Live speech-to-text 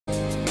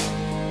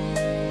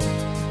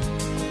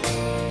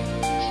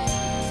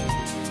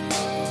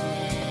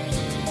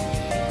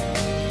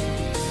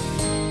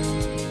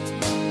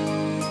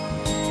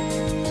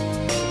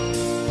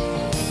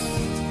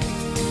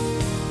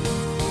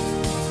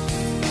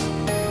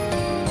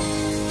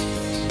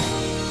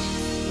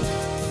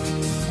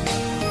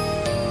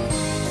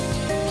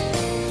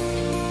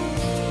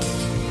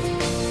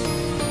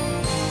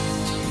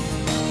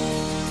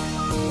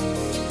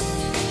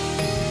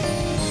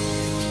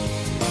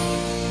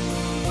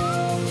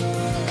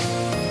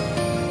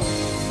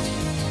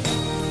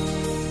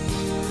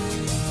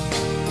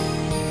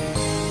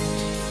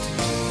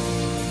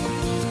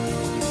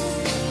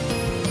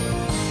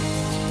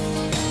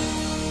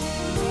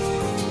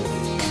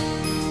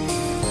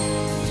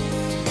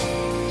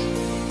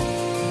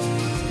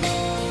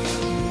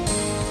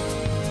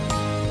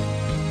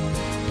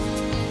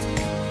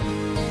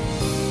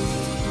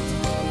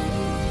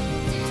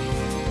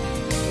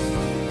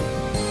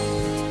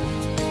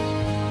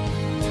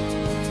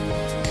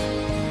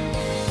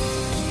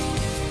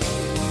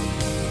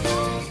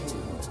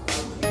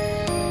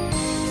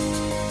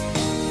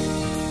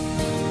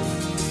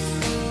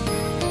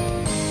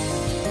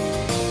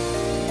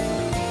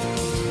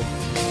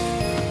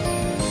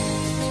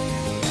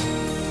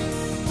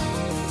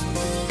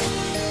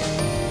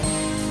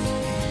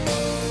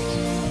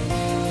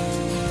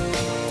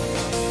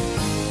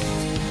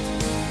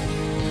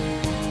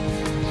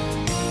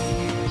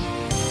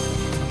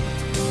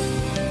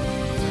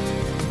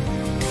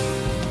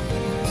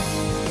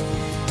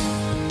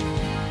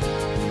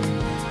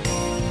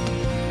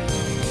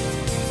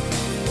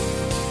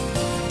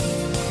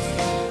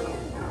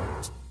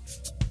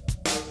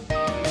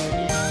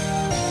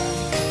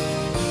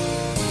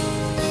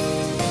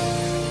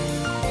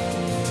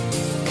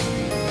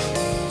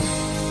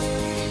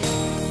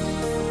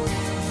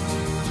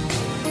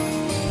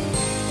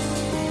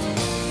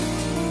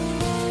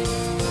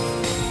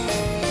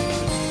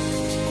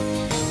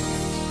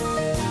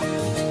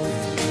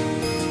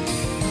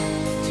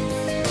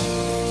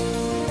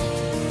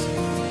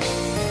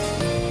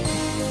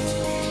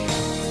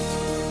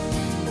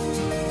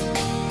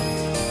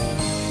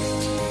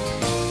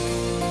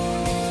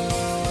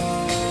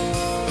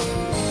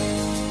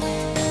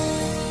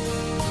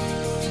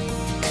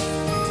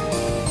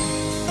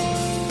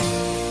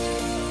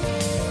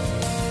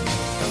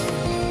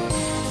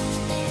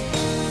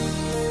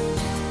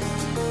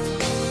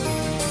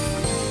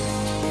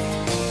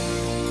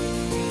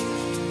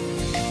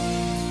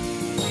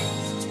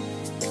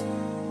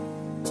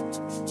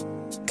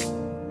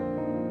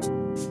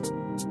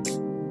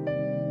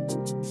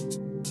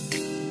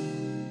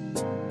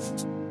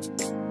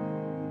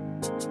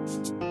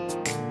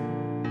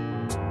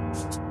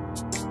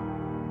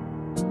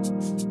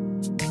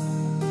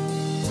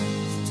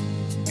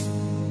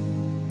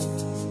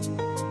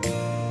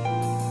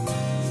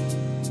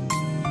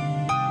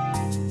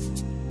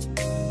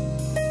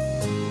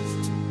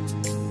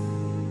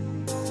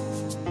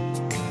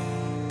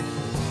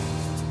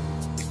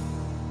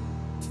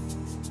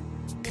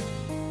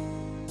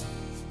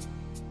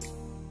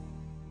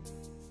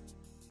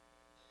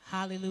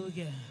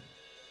Hallelujah.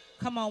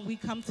 Come on, we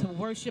come to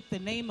worship the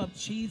name of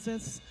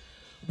Jesus.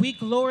 We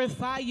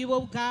glorify you,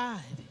 oh God.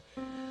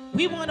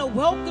 We want to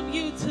welcome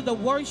you to the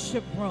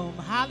worship room.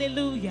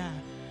 Hallelujah.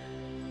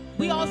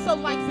 We also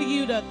like for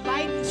you to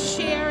like,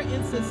 share,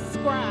 and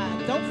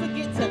subscribe. Don't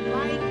forget to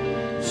like,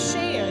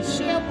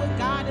 share what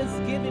God has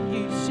given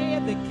you. Share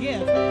the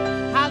gift.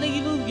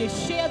 Hallelujah.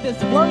 Share this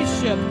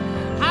worship.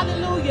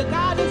 Hallelujah.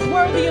 God is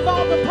worthy of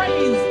all the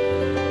praise.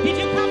 Did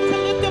you come to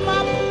lift him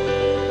up?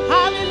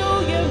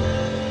 Hallelujah.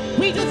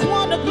 We just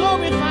want to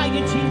glorify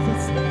you,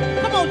 Jesus.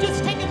 Come on,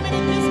 just take a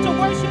minute just to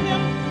worship him.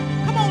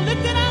 Come on,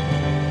 lift it up.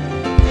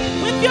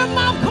 With your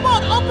mouth, come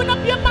on, open up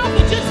your mouth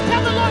and just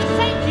tell the Lord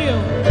thank you.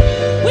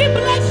 We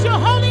bless your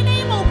holy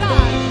name, oh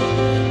God.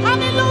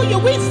 Hallelujah.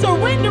 We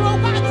surrender, oh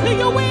God, to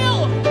your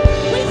will.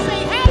 We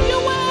say, have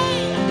your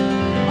way.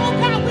 Oh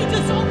God, we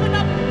just open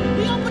up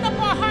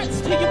our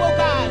hearts to you, oh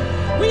God.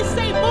 We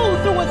say,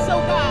 move through us, oh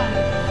God.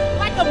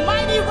 Like a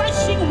mighty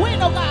rushing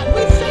wind, oh God.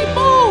 We say,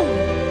 move.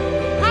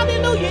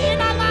 Hallelujah.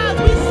 In our lives,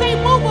 we say,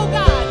 move, oh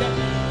God.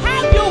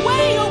 Have your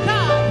way, oh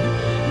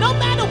God. No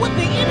matter what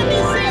the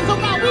enemy says, oh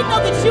God, we know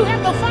that you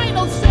have the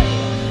final say.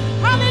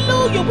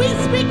 Hallelujah. We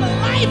speak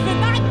life and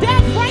not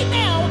death right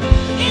now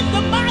in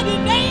the mighty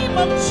name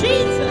of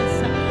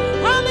Jesus.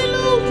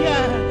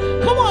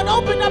 Hallelujah. Come on,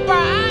 open up our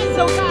eyes,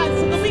 oh God,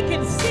 so that we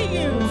can see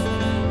you.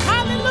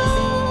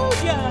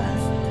 Hallelujah.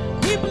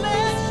 We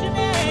bless your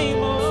name,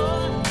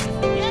 oh.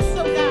 Yes,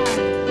 oh God.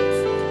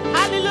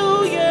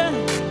 Hallelujah.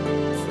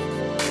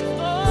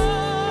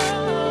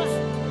 Oh,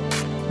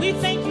 we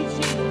thank you,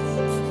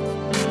 Jesus.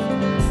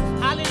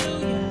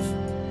 Hallelujah.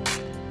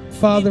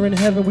 Father in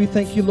heaven, we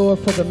thank you, Lord,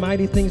 for the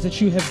mighty things that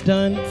you have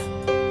done,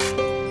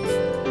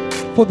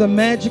 for the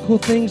magical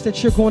things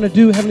that you're going to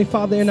do, Heavenly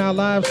Father, in our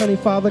lives,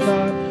 Heavenly Father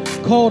God,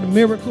 called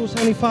miracles,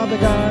 Heavenly Father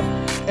God.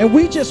 And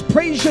we just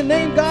praise your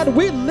name, God.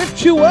 We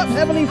lift you up,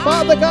 Heavenly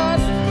Father God.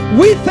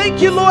 We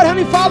thank you, Lord,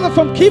 Heavenly Father,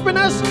 from keeping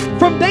us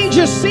from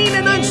danger seen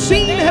and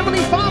unseen,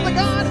 Heavenly Father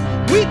God.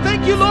 We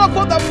thank you, Lord,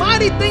 for the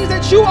mighty things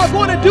that you are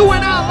going to do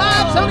in our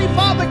lives, Heavenly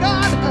Father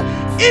God.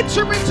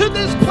 Enter into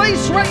this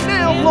place right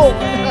now, Lord.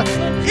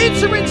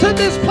 Enter into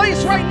this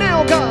place right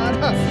now, God.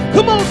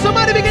 Come on,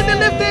 somebody begin to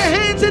lift their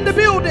hands in the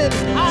building.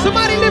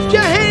 Somebody lift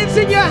your hands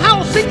in your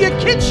house, in your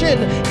kitchen,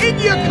 in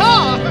your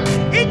car,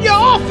 in your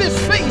office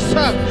space,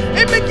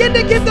 and begin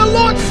to give the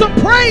Lord some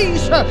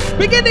praise.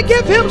 Begin to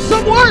give him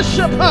some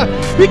worship,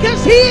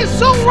 because he is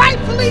so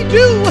rightfully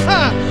due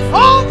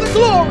all the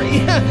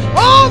glory,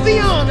 all the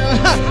honor,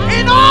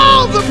 and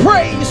all the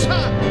praise.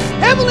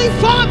 Heavenly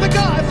Father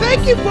God,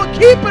 thank you for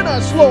keeping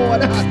us,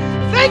 Lord.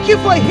 Thank you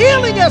for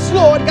healing us,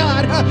 Lord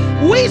God.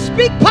 We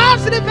speak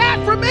positive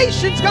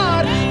affirmations,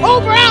 God,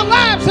 over our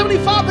lives, Heavenly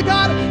Father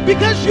God,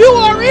 because you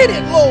are in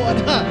it, Lord.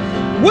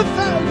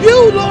 Without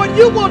you, Lord,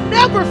 you will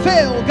never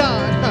fail,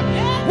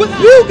 God. With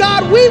you,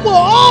 God, we will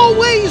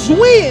always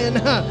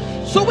win.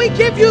 So we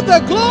give you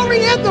the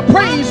glory and the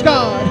praise,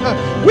 God.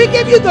 We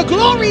give you the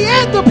glory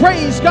and the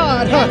praise,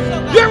 God.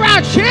 You're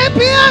our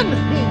champion.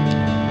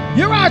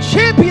 You're our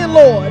champion,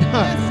 Lord.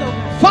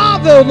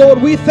 Father,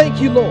 Lord, we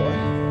thank you, Lord,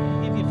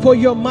 for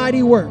your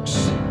mighty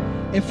works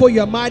and for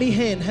your mighty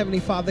hand, Heavenly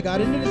Father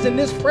God. And it is in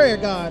this prayer,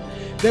 God,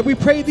 that we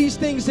pray these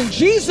things in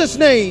Jesus'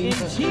 name.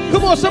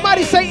 Come on,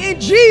 somebody say, in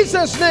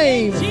Jesus'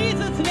 name. In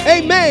Jesus' name.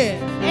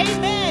 Amen.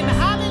 Amen.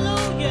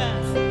 Hallelujah.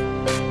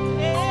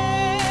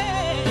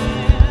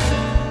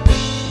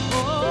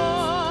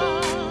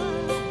 Oh,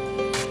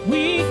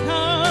 we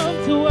come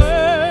to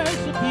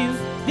worship you.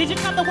 Did you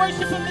come to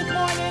worship him this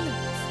morning?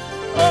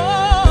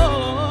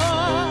 Oh,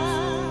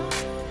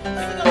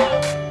 here we go.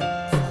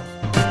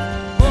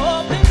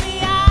 Open the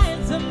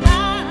eyes of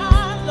my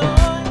heart,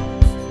 Lord.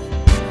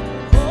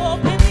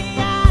 Open the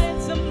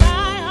eyes of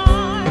my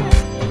heart.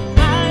 I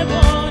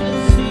want to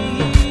see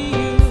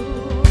you.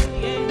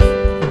 Yeah.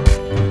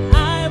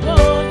 I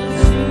want to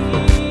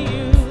see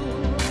you.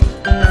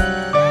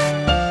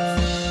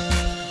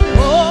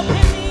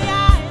 Open the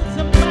eyes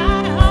of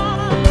my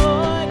heart,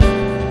 Lord.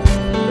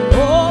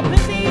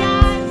 Open the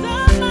eyes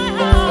of my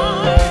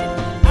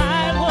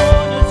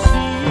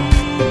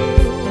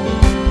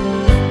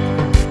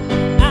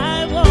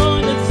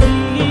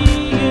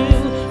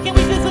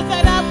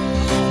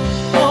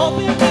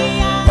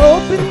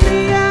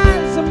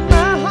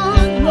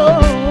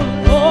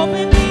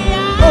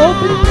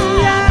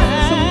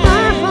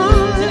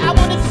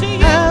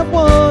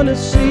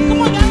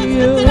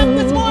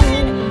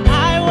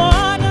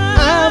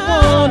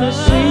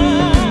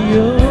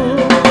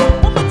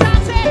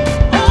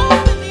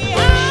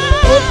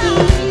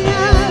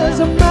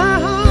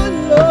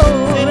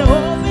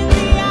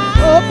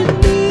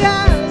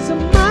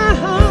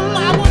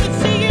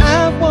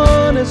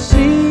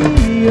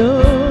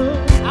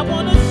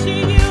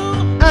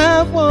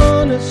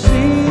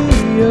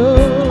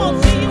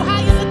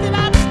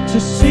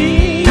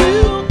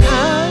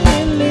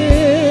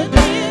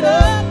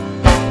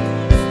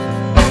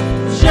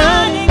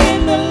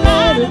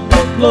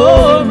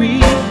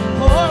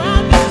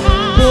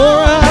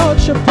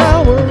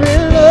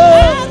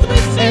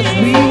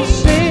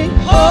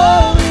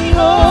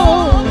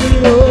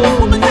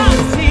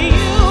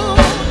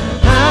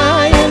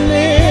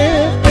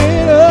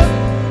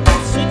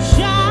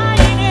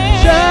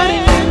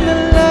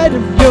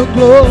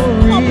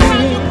glory. Pour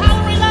out your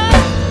power and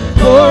love.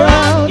 Pour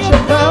out your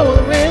power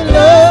and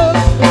love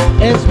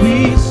as we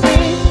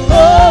sing,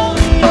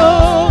 holy,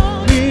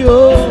 holy,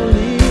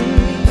 holy.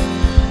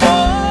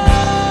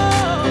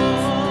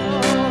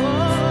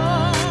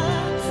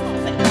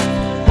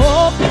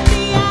 Open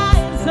the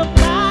eyes of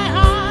my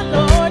heart,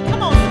 Lord.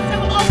 Come on,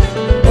 tell them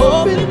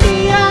Open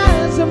the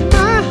eyes of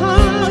my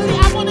heart.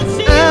 I want to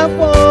see you. I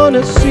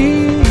wanna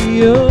see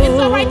you. It's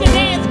all right to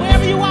dance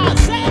wherever you are.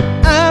 Say,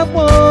 I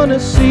wanna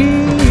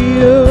see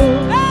you.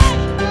 hey,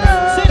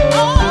 say,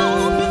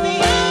 open the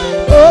eyes.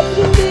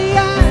 Open the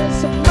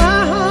eyes of my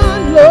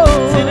heart,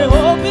 Lord. Say,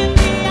 open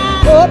the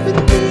eyes. Open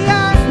the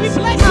eyes We of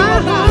bless my you, oh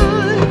God. heart.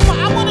 Come on,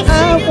 I want to see I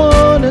you.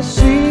 wanna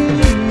see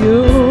you.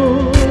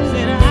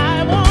 Say,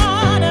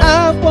 I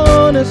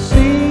wanna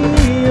see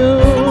you.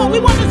 come on, we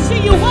want to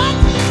see you. What?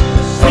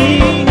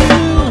 See you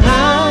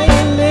high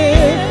and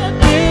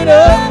lifted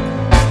up,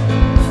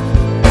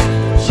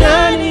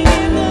 shining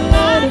in the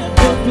light of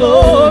your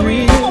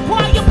glory. Come on, pour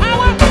out your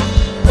power.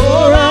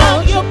 Pour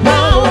out your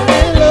power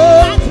and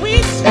love As we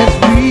as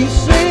sing. we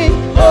sing,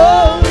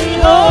 holy,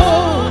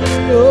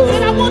 holy,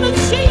 Said I want to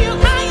holy. see you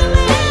high and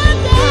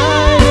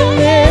High and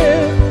lifted.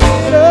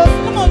 lifted up,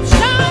 Come on,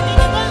 shining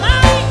in the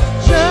light.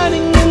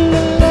 shining in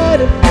the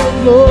light of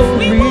your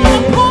We glory.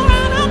 want to pour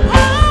out our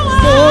power.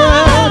 Pour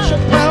out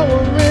your power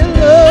and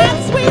love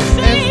As we as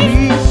sing. we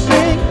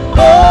sing,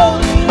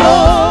 holy,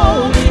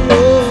 holy,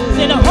 holy.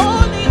 Said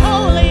holy,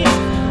 holy.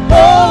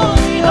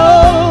 Holy,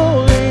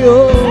 holy,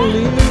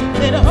 holy.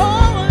 Said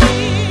holy.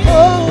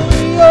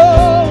 Holy,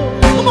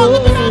 holy, Come on,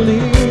 lift it up. holy.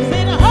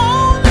 Said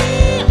holy,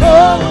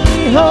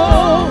 Holy,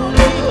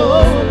 holy,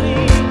 holy.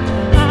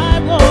 I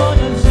want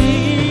to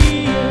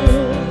see you.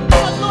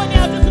 Come on, slow it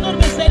down just a little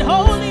bit. Said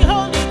holy,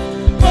 holy,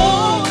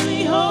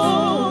 holy,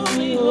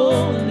 holy,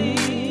 holy.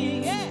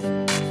 Yeah.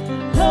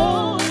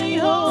 Holy,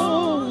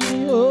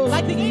 holy.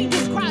 Like the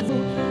angels cry.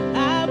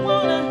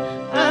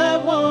 I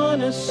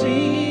wanna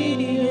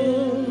see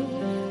you.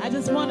 I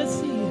just wanna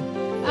see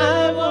you.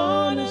 I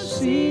wanna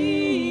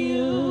see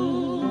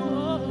you.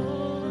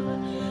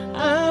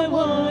 I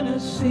wanna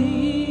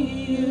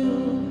see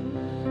you.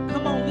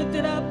 Come on, lift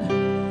it up.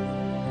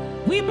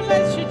 We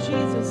bless you,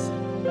 Jesus.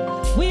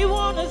 We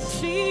wanna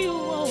see you,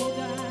 oh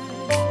God.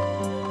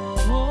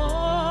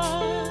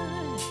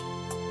 Oh.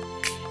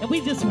 And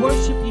we just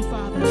worship you,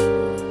 Father.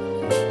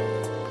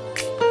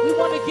 We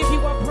want to give you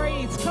our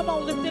praise. Come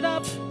on, lift it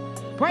up.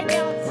 Right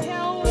now,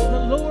 tell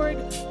the Lord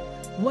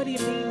what he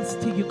means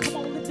to you. Come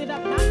on, lift it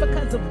up. Not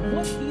because of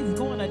what he's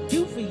going to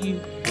do for you,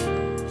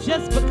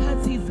 just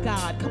because he's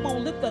God. Come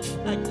on, lift up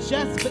a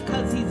just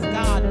because he's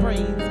God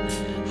praise.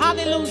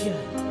 Hallelujah.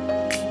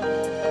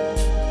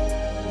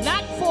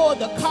 Not for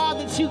the car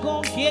that you're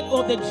going to get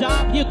or the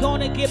job you're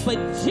going to get, but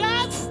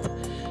just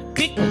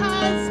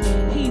because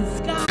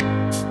he's God.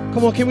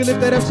 Come on, can we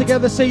lift that up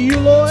together? Say, you,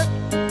 Lord.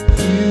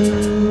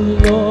 You,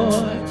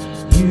 Lord,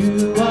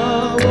 you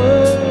are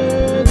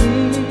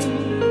worthy.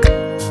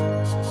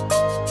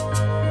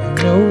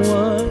 No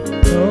one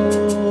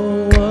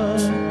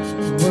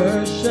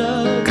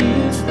worship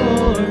you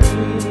for me.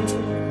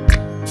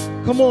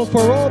 Come on,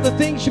 for all the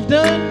things you've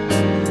done.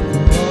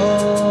 For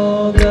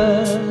all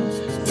the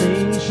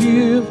things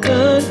you've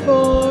done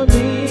for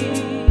me.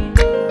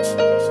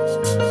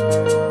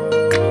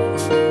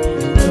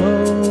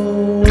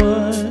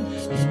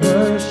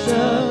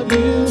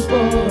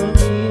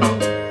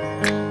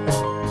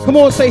 Come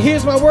on, say,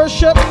 here's my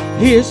worship.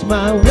 Here's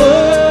my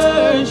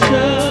worship.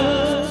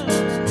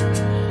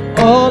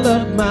 All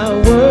of my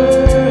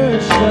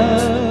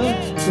worship.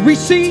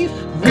 Receive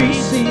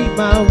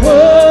my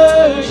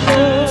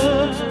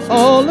worship.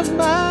 All of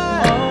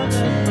my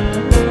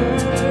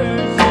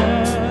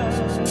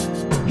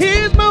worship.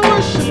 Here's my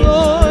worship,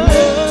 Lord.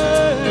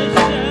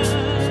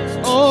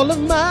 All of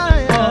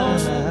my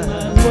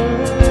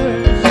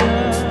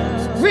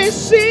worship.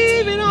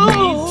 Receive it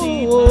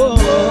all.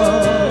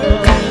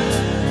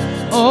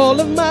 All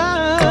of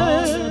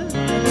mine.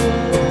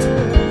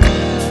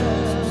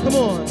 Come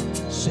on.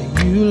 Say,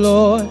 you,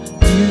 Lord,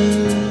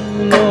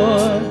 you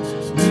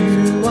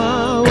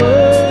are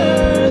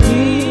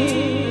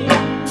worthy.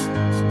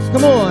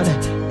 Come on.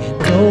 And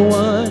no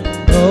one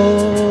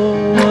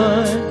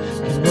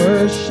can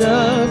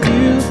worship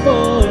you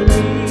for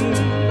me.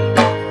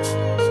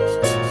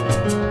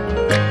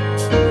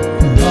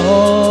 For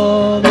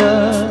all the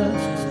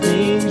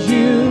things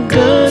you've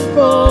done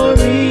for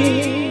me.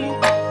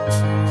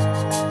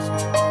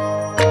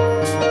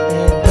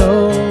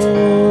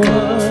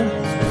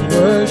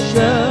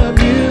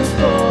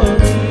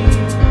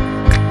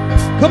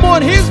 Come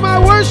on, here's my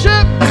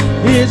worship.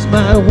 Here's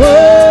my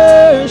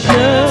worship.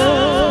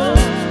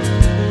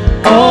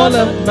 All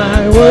of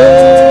my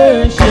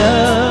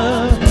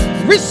worship.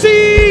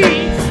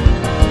 Receive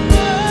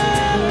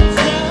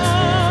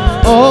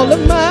all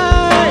of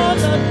my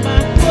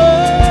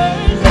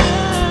worship.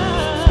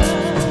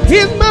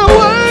 Here's my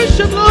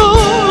worship,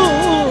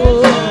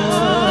 Lord.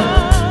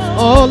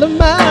 All of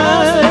my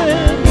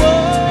worship.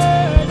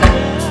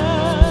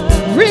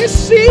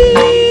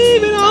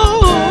 Receive it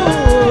all.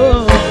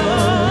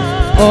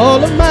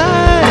 all of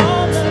my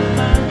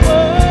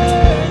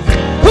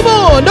worship. Come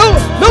on,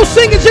 no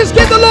singing, just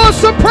give the Lord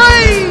some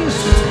praise.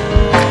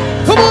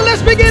 Come on,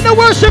 let's begin to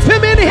worship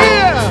him in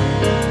here.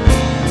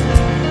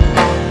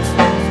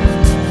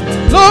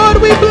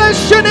 Lord, we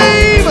bless your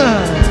name.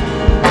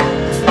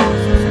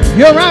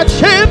 You're our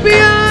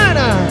champion.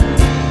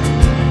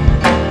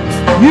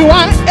 You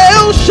are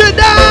El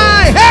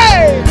Shaddai.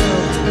 Hey!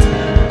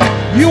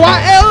 You are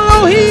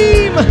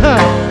Elohim.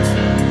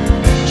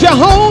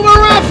 Jehovah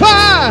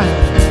Rapha.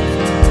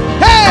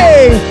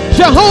 Hey!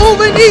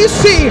 Jehovah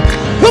Nisi.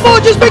 Come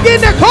on, just begin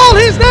to call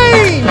his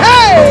name.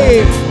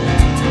 Hey!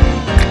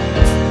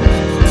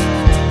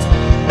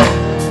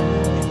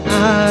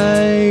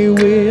 I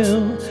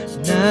will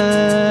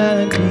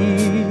not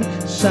be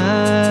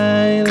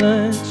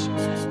silent.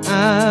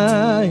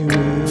 I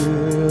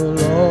will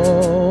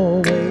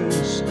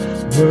always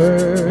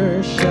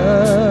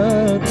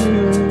worship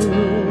you.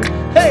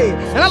 Hey,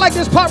 and I like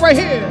this part right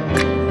here.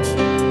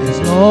 As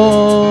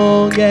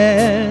long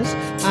as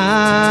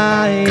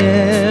I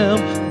am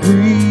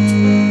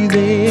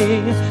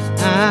breathing,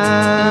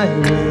 I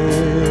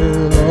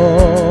will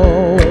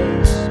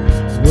always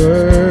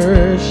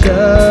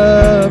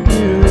worship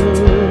you.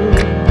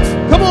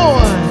 Come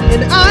on,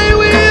 and I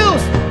will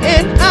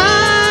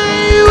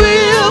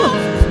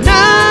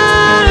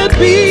not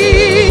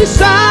be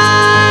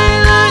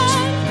silent.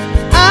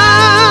 I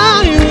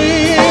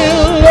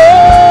will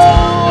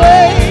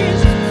always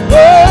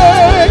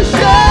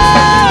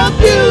worship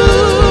you.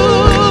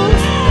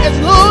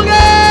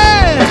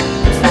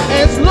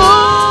 As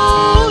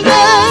long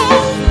as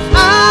I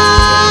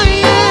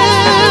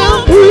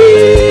am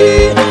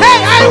breathing.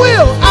 Hey, I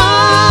will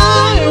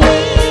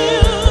always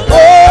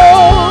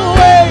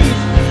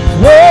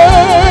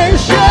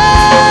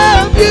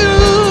worship you.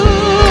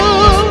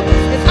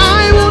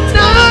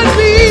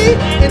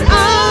 And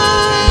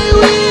I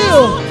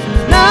will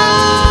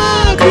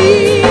not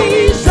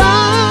be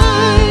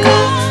silent.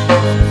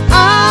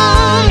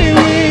 I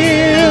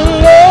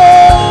will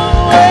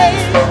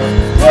always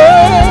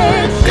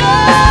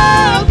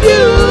worship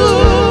you.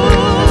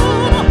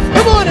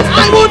 Come on, and I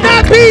will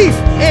not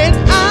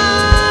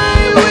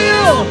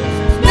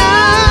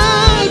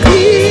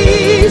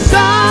be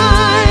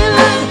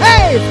silent.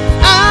 Hey,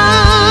 I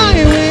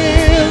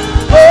will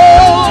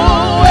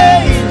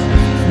always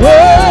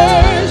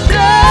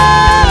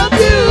worship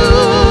you.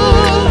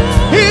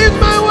 Here's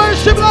my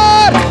worship,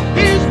 Lord.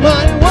 Here's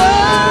my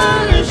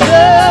worship.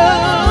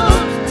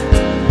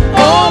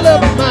 All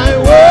of my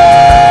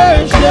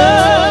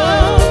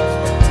worship.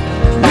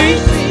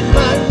 Receive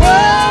my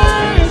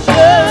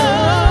worship.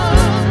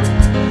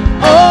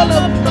 All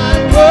of my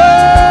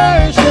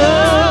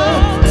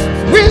worship.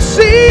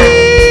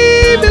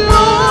 Receive it,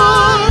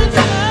 Lord.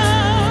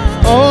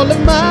 All of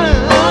my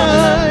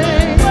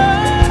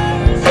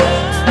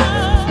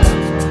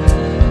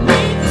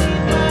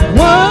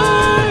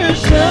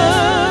worship.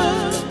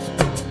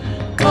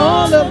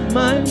 All of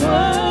my worship.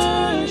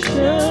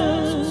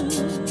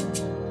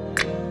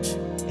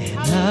 And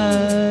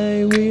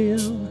I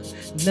will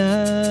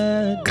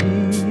not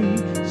be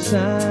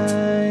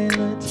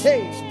silent.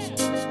 Hey.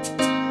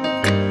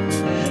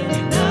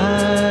 And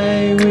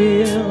I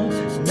will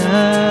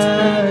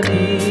not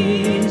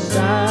be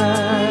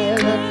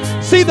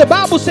silent. See, the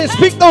Bible says,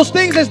 speak those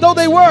things as though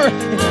they were.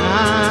 And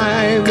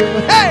I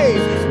will, hey,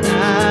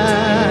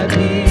 not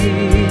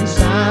be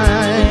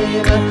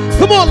silent.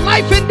 Come on,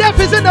 life and death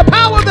is in the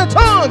power of the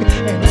tongue.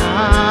 And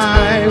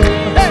I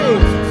will, hey,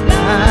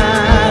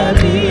 not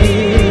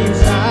be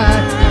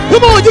silent.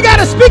 Come on, you got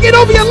to speak it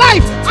over your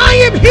life. I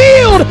am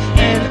healed.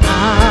 And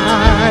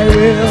I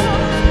will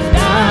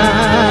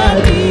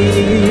not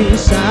be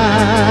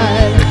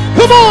silent.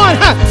 Come on,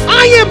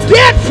 I am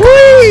debt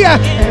free.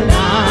 And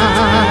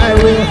I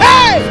will,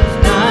 hey,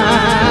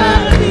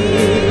 not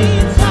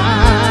be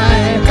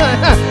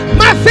silent.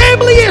 My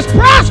family is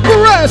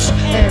prosperous.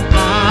 And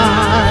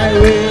I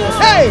will,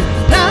 hey,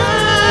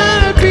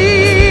 not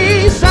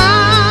be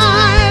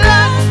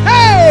silent.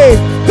 Hey,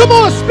 come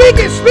on, speak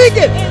it, speak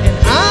it. And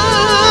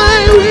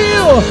I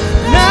will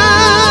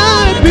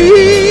not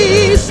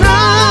be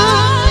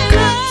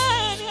silent.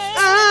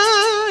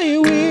 I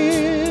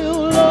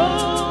will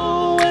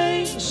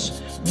always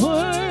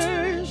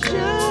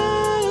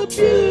worship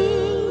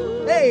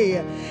you.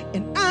 Hey,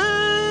 and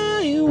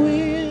I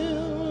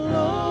will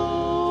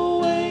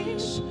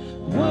always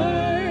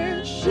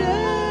worship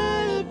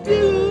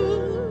you.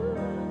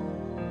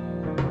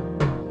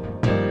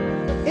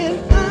 And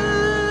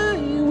I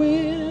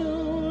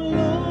will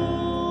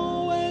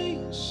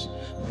always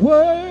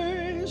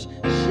worship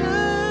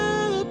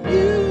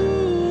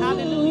you.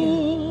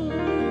 Hallelujah.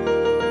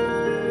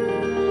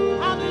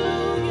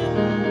 Hallelujah.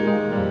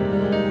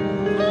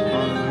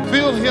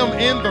 Feel him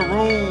in the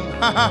room.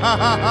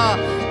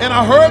 And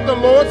I heard the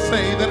Lord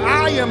say that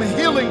I am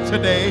healing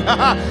today.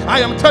 I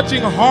am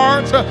touching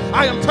hearts.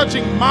 I am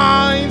touching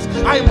minds.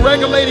 I am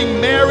regulating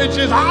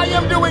marriages. I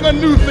am doing a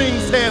new thing,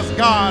 says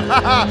God.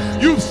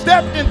 You've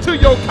stepped into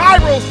your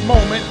Kairos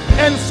moment.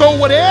 And so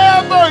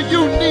whatever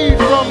you need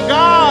from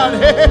God,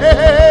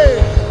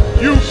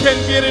 you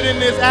get it in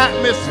this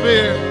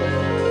atmosphere.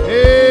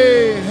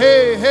 Hey,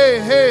 hey, hey,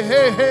 hey,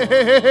 hey, hey, hey,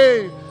 hey,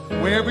 hey.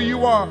 Wherever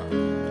you are,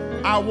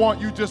 I want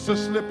you just to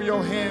slip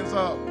your hands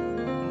up.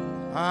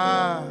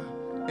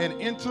 And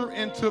enter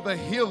into the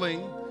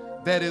healing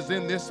that is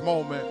in this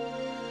moment.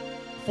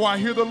 For I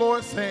hear the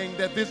Lord saying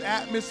that this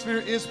atmosphere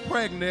is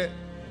pregnant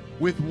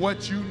with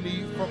what you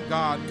need from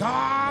God.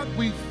 God,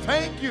 we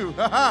thank you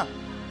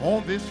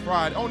on this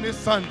Friday, on this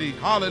Sunday.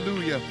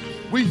 Hallelujah.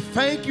 We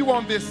thank you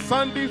on this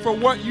Sunday for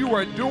what you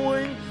are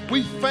doing.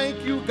 We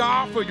thank you,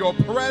 God, for your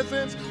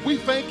presence. We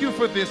thank you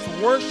for this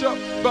worship.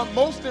 But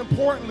most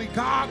importantly,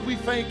 God, we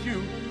thank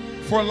you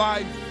for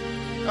life.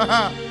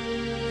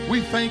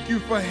 We thank you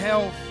for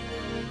health.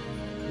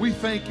 We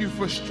thank you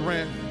for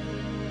strength.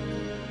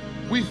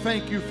 We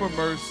thank you for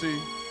mercy.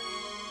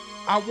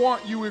 I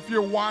want you, if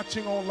you're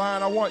watching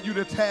online, I want you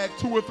to tag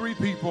 2 or 3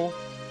 people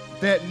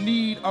that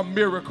need a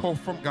miracle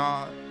from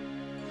God.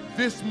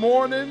 This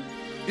morning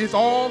is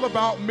all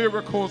about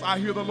miracles. I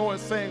hear the Lord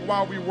saying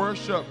while we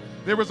worship,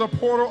 there is a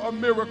portal of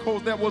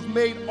miracles that was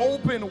made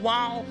open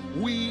while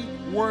we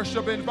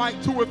worship.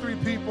 Invite 2 or 3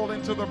 people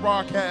into the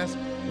broadcast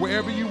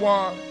wherever you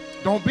are.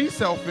 Don't be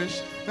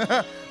selfish.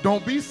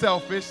 Don't be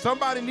selfish.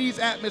 Somebody needs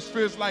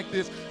atmospheres like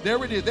this.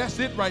 There it is. That's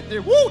it right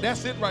there. Woo,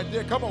 that's it right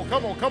there. Come on,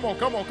 come on, come on,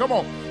 come on, come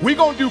on. We're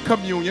going to do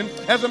communion.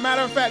 As a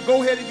matter of fact,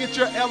 go ahead and get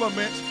your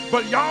elements.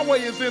 But Yahweh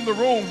is in the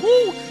room.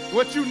 Woo,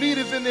 what you need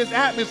is in this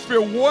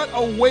atmosphere. What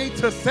a way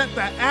to set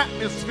the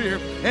atmosphere.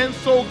 And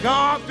so,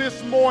 God,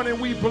 this morning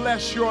we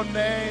bless your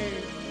name.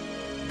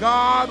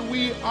 God,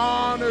 we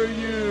honor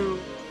you.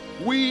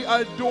 We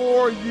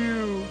adore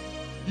you.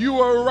 You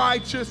are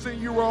righteous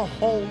and you are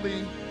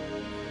holy.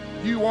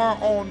 You are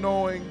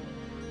all-knowing.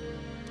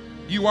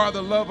 You are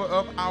the lover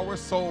of our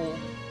soul.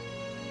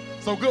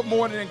 So good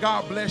morning and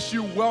God bless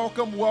you.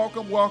 Welcome,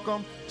 welcome,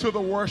 welcome to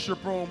the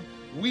worship room.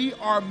 We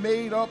are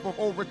made up of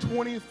over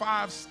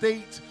 25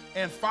 states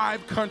and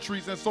 5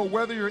 countries. And so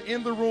whether you're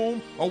in the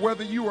room or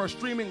whether you are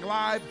streaming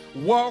live,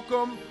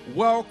 welcome,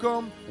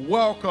 welcome,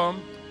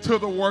 welcome to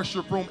the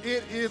worship room.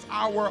 It is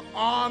our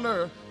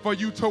honor for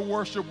you to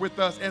worship with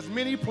us. As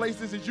many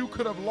places as you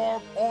could have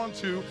logged on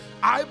to,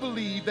 I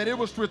believe that it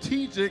was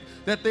strategic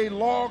that they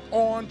logged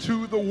on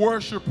to the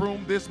worship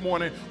room this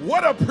morning.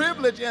 What a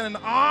privilege and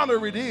an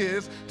honor it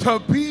is to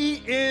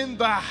be in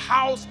the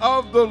house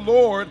of the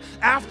Lord.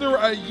 After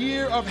a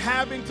year of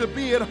having to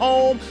be at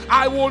home,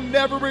 I will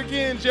never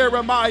again,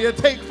 Jeremiah,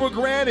 take for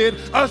granted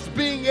us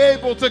being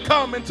able to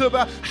come into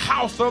the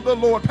house of the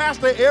Lord.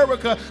 Pastor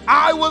Erica,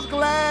 I was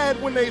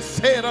glad when they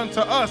said unto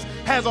us,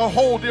 has a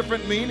whole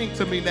different meaning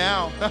to me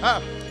now.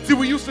 See,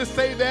 we used to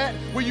say that.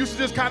 We used to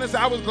just kind of say,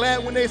 I was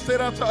glad when they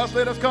said unto us,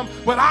 let us come.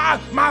 But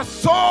my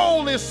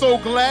soul is so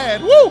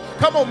glad. Woo!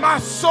 Come on, my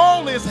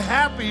soul is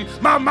happy.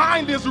 My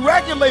mind is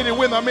regulated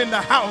when I'm in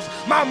the house.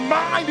 My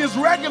mind is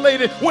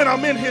regulated when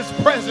I'm in his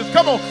presence.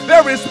 Come on,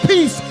 there is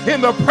peace in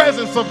the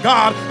presence of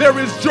God. There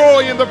is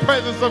joy in the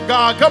presence of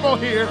God. Come on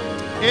here.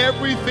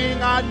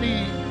 Everything I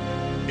need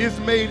is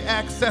made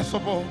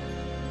accessible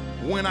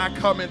when I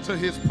come into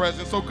his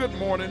presence. So good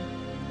morning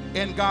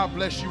and God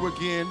bless you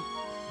again.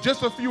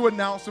 Just a few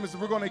announcements.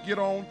 We're going to get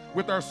on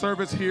with our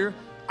service here.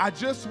 I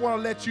just want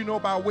to let you know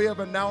by way of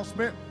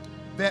announcement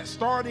that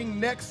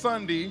starting next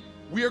Sunday,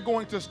 we are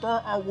going to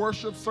start our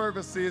worship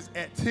services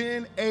at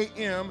 10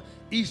 a.m.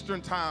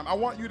 Eastern time. I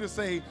want you to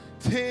say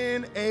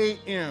 10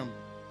 a.m.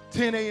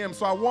 10 a.m.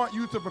 So I want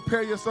you to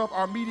prepare yourself.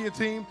 Our media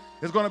team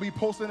is going to be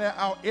posting that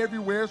out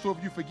everywhere. So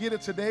if you forget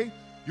it today,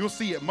 you'll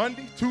see it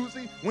Monday,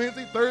 Tuesday,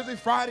 Wednesday, Thursday,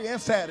 Friday,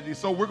 and Saturday.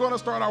 So we're going to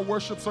start our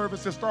worship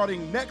services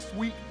starting next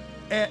week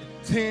at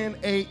 10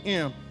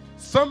 a.m.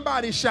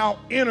 Somebody shout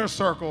inner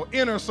circle,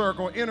 inner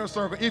circle, inner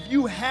circle. If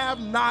you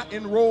have not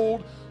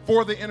enrolled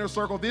for the inner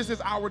circle, this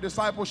is our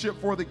discipleship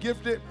for the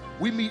gifted.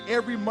 We meet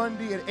every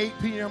Monday at 8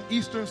 p.m.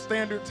 Eastern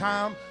Standard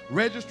Time.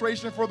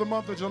 Registration for the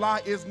month of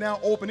July is now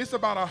open. It's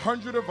about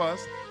 100 of us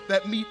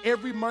that meet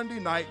every Monday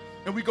night,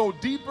 and we go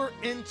deeper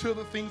into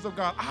the things of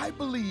God. I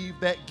believe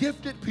that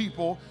gifted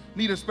people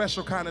need a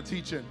special kind of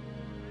teaching.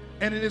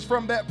 And it is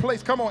from that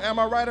place. Come on, am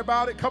I right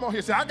about it? Come on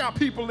here. Say, I got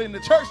people in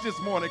the church this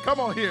morning. Come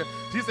on here.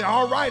 She said,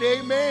 all right,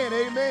 amen,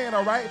 amen,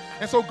 all right?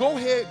 And so go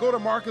ahead, go to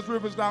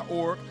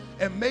marcusrivers.org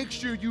and make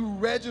sure you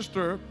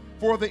register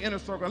for the inner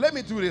circle. Let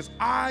me do this.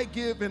 I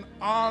give an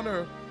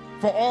honor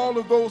for all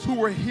of those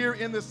who are here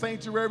in the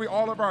sanctuary,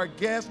 all of our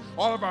guests,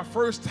 all of our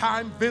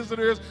first-time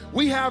visitors.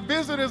 We have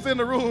visitors in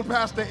the room,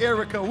 Pastor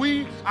Erica.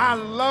 I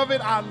love it,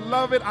 I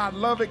love it, I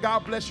love it.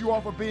 God bless you all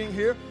for being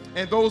here.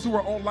 And those who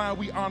are online,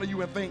 we honor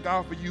you and thank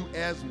God for you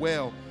as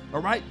well.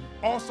 All right?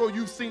 Also,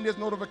 you've seen this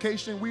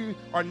notification. We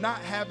are not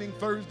having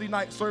Thursday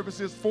night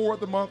services for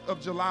the month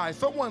of July.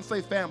 Someone say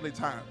family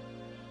time.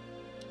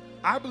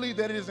 I believe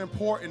that it is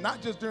important,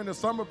 not just during the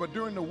summer, but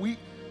during the week,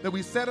 that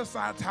we set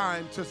aside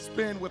time to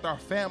spend with our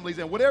families.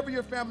 And whatever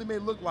your family may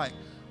look like,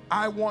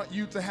 I want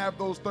you to have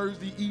those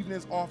Thursday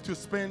evenings off to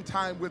spend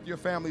time with your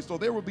family. So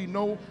there will be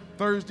no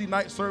Thursday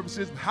night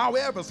services.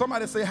 However,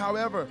 somebody say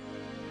however.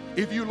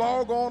 If you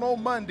log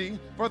on Monday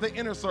for the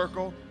inner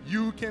circle,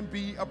 you can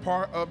be a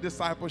part of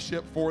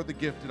discipleship for the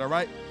gifted, all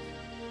right?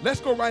 Let's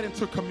go right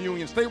into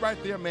communion. Stay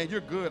right there, man.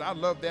 You're good. I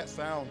love that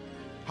sound.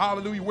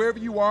 Hallelujah. Wherever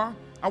you are,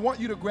 I want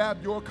you to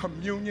grab your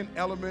communion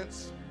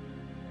elements.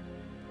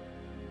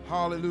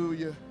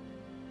 Hallelujah.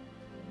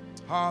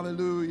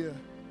 Hallelujah.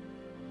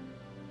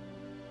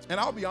 And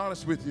I'll be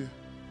honest with you.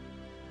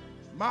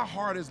 My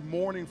heart is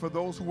mourning for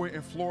those who are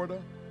in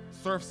Florida,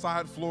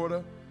 Surfside,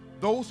 Florida.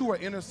 Those who are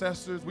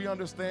intercessors, we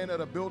understand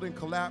that a building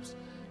collapsed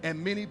and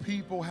many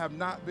people have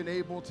not been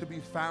able to be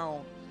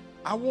found.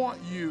 I want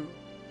you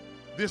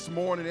this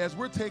morning, as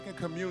we're taking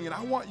communion,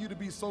 I want you to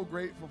be so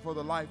grateful for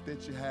the life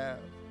that you have.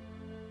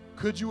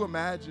 Could you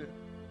imagine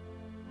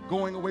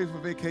going away for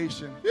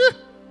vacation?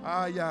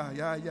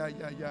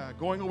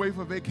 Going away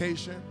for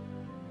vacation,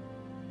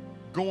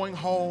 going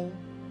home.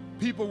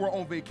 People were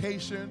on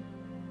vacation.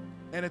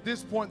 And at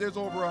this point, there's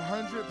over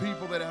 100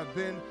 people that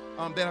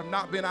have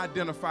not been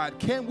identified.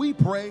 Can we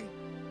pray,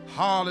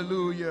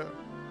 hallelujah,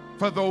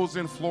 for those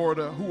in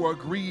Florida who are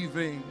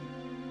grieving?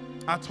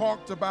 I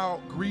talked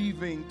about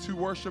grieving to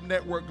Worship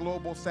Network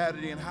Global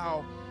Saturday and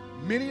how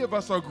many of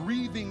us are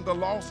grieving the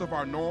loss of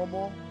our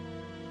normal.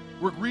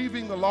 We're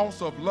grieving the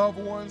loss of loved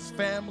ones,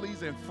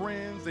 families, and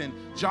friends, and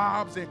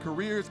jobs and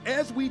careers.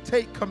 As we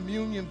take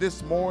communion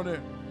this morning,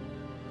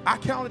 I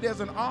count it as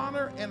an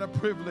honor and a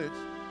privilege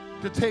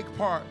to take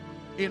part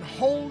in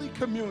Holy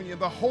Communion,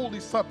 the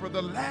Holy Supper,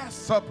 the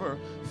Last Supper,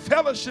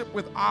 fellowship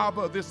with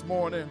Abba this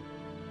morning.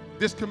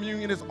 This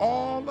communion is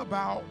all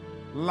about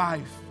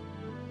life.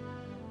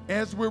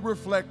 As we're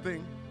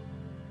reflecting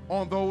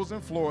on those in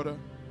Florida,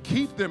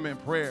 keep them in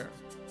prayer,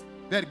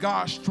 that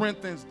God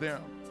strengthens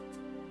them,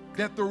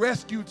 that the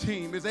rescue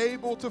team is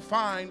able to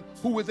find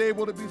who is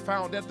able to be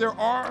found, that there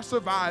are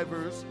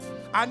survivors.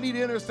 I need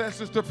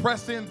intercessors to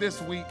press in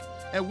this week,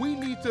 and we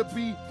need to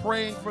be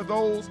praying for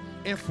those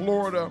in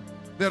Florida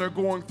that are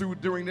going through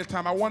during this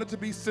time. I wanted to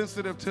be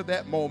sensitive to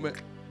that moment.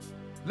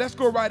 Let's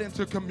go right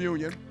into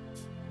communion.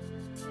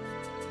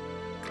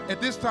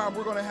 At this time,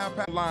 we're going to have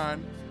a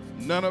line.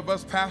 None of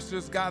us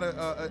pastors got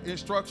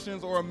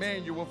instructions or a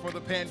manual for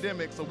the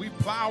pandemic, so we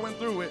plowing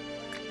through it,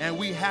 and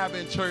we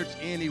having church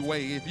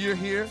anyway. If you're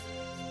here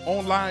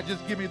online,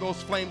 just give me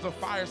those flames of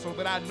fire so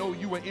that I know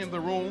you are in the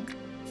room.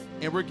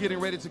 And we're getting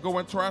ready to go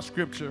into our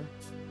scripture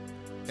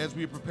as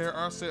we prepare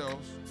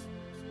ourselves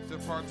to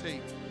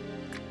partake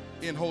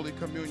in Holy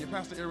Communion.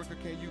 Pastor Erica,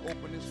 can you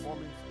open this for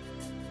me?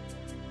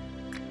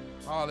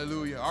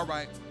 Hallelujah. All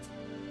right.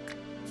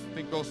 I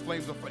think those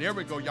flames are, there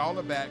we go. Y'all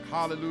are back.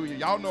 Hallelujah.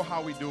 Y'all know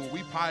how we do it.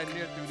 We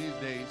pioneer through these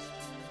days.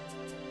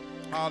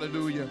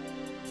 Hallelujah.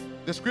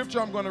 The scripture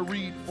I'm going to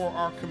read for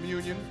our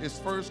communion is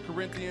 1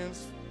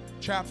 Corinthians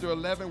chapter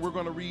 11. We're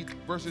going to read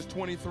verses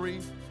 23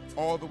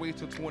 all the way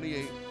to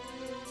 28.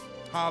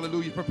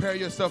 Hallelujah. Prepare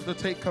yourself to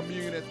take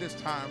communion at this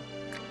time.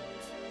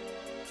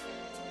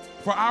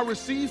 For I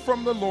received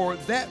from the Lord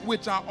that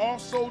which I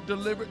also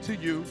delivered to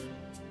you,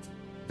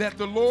 that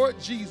the Lord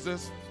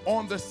Jesus,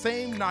 on the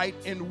same night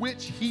in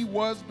which he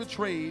was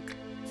betrayed,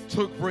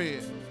 took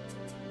bread.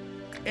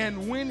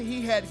 And when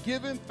he had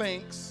given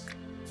thanks,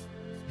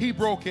 he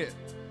broke it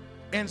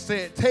and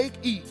said, "Take,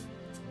 eat.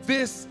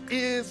 This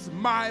is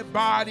my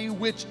body,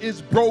 which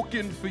is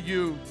broken for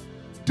you.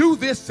 Do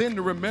this in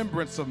the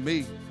remembrance of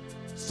me."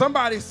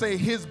 Somebody say,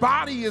 his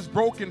body is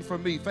broken for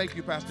me. Thank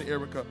you, Pastor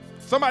Erica.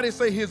 Somebody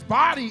say, his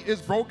body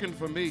is broken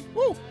for me.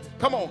 Woo.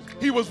 Come on.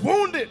 He was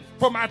wounded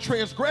for my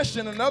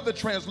transgression. Another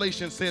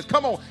translation says,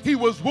 come on. He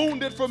was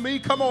wounded for me.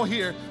 Come on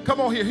here. Come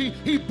on here.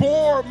 He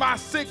bore my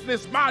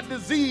sickness, my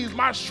disease,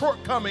 my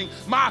shortcoming,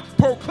 my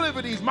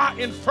proclivities, my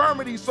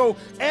infirmities. So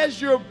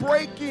as you're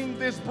breaking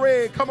this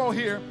bread, come on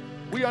here.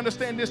 We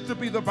understand this to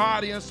be the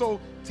body. And so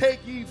take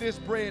ye this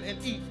bread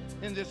and eat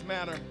in this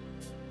manner.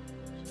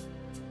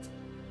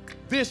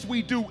 This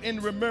we do in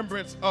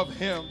remembrance of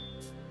him.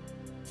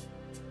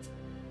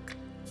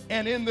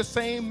 And in the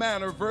same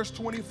manner, verse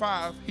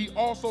 25, he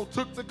also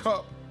took the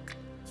cup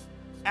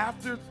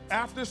after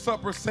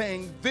supper,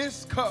 saying,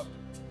 "This cup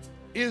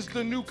is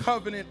the new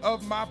covenant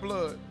of my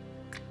blood.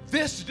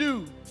 This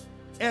do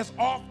as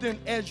often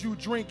as you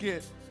drink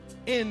it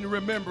in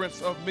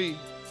remembrance of me."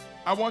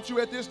 I want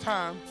you at this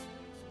time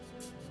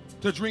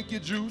to drink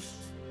your juice.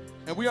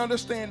 And we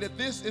understand that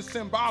this is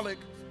symbolic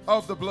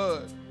of the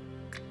blood.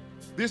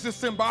 This is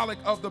symbolic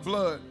of the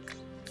blood.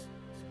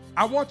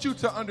 I want you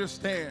to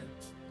understand.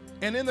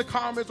 And in the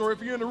comments, or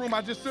if you're in the room,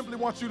 I just simply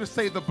want you to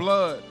say the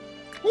blood.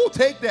 Woo,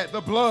 take that,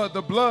 the blood,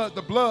 the blood,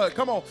 the blood.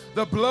 Come on,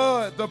 the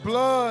blood, the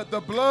blood, the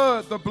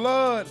blood, the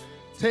blood.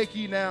 Take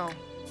ye now.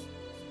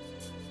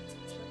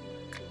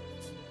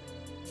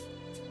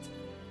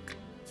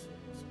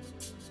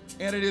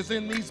 And it is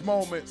in these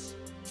moments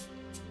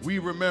we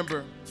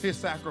remember his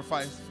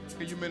sacrifice.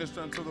 Can you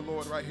minister unto the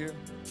Lord right here?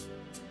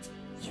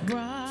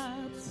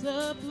 Drops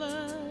of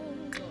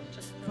blood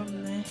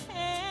from the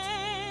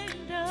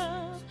hand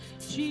of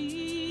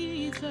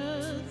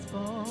Jesus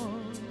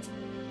fall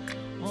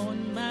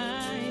on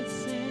my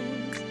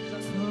sins,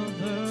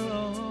 cover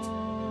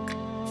all.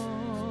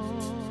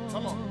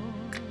 Come on.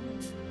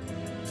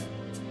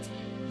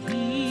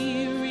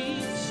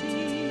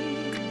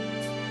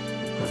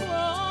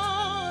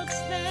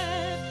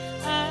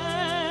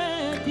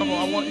 Come on,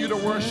 I want you to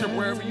worship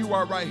wherever you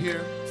are right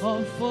here.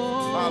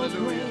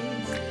 Hallelujah.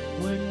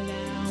 We're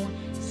now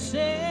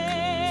saved.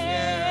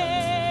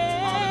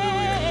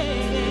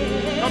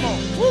 Hallelujah. Come on.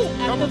 Woo.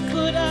 Come on.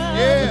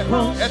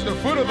 Yeah, at the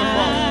foot of the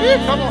cross.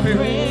 Yeah, come on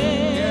here.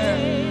 Yeah.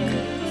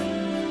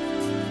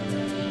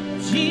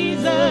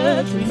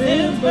 Jesus,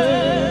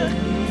 remember me.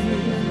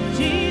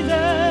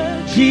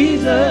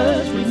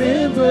 Jesus,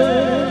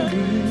 remember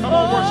me. Come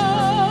on, worship.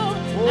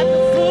 At the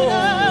foot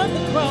of the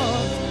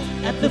cross,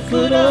 at the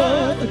foot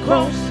of the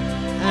cross,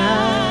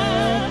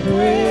 I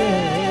pray.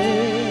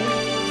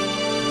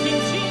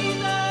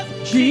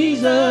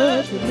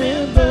 Jesus,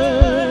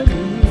 remember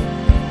me.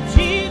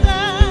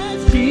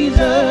 Jesus,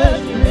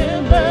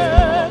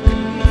 remember me.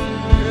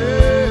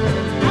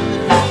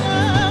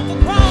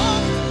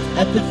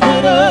 At the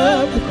foot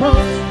of the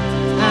cross,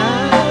 I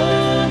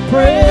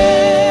pray.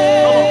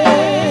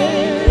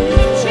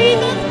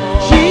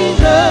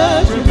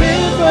 Jesus,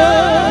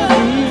 remember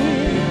me.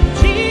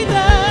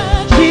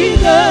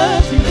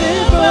 Jesus,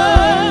 remember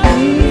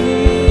me.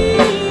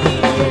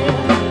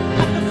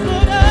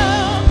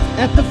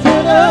 At the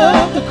foot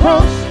of the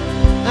cross,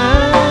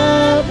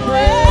 I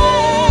pray.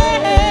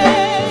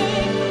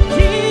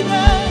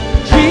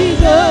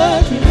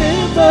 Jesus,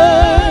 remember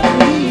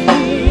me.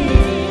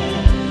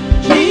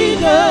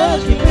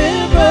 Jesus,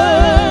 remember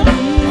me.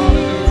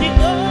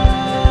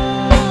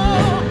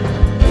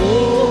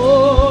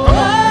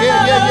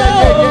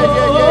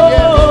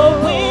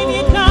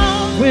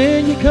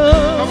 When you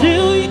come to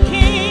your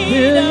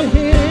kingdom,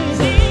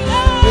 sing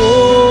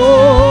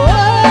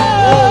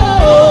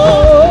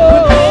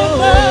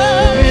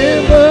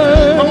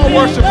remember. Come on,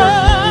 worshipers.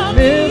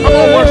 Come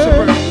on,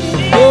 worshipers.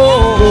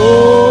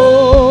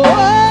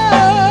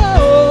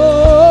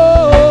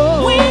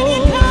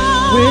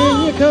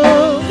 When you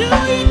come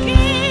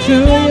to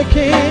your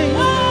king,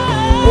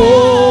 remember.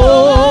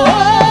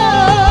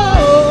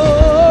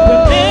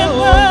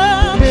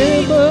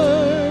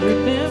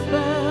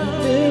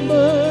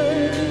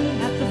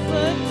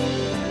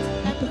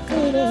 At the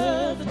foot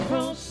of the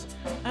cross,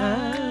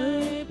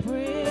 I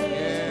pray.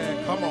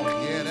 Yeah, come on.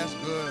 Yeah, that's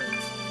good.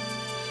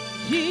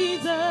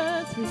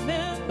 Jesus,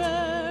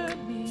 remember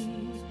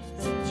me.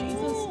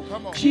 Jesus,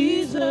 Come on.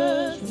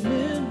 Jesus,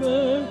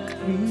 remember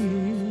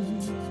me.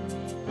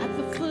 At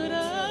the foot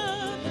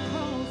of the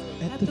cross,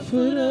 at the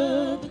foot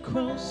of the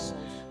cross,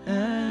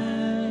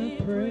 I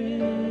pray.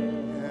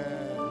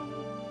 Yeah.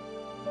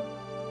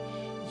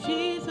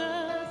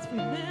 Jesus,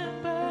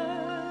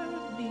 remember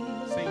me.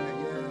 Sing it,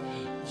 yeah.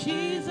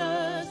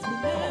 Jesus,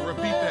 remember. Come on,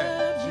 repeat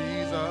that.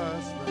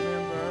 Jesus,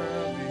 remember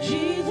me.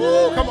 Jesus,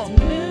 Woo, come on.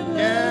 remember.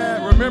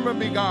 Yeah, remember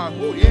me, God.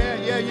 Woo, yeah,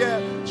 yeah, yeah.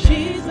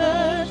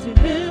 Jesus,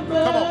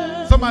 remember. Come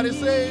on. Somebody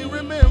say,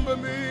 remember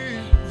me.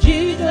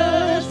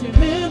 Jesus,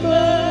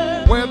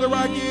 remember. Whether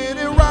I get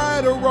it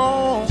right or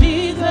wrong.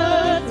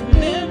 Jesus,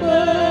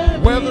 remember.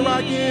 Whether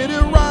I get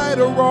it right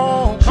or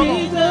wrong. Come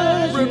Jesus,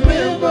 on.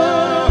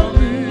 Remember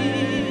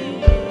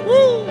me.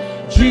 Woo.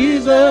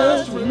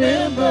 Jesus,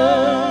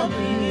 remember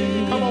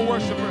me. Come on,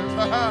 worshipers.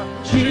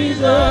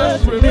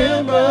 Jesus,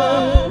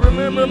 remember.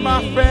 Remember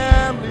my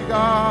family,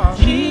 God.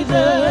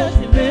 Jesus,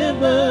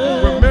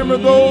 remember. Remember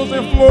those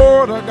in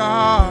Florida,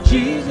 God.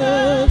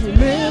 Jesus,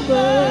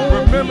 remember.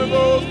 Remember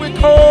those with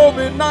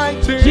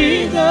COVID-19.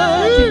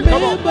 Jesus,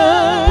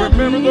 remember.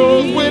 Remember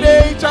those with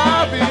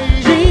HIV.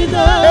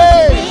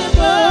 Jesus,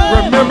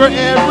 Remember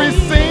every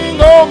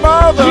single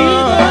mother.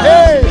 Jesus,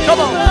 Hey, come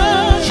on.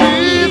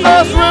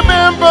 Jesus,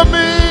 remember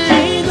me.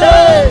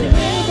 Hey.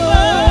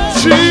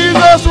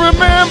 Jesus,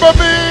 remember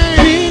me.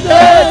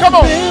 Hey, come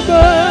on.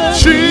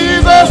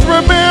 Jesus,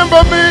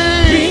 remember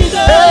me.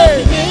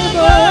 Hey.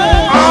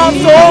 I'm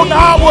so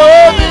not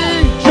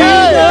worthy.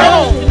 Hey, come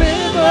on.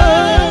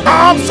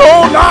 I'm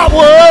so not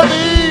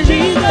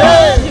worthy.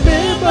 Hey.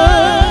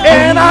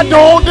 And I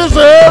don't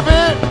deserve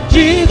it.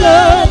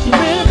 Jesus,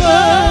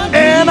 remember.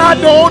 And I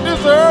don't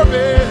deserve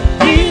it.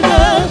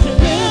 Jesus,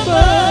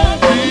 remember.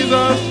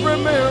 Jesus,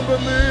 remember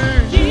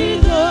me.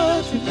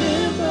 Jesus,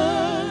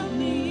 remember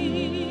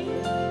me.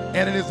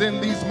 And it is in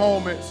these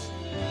moments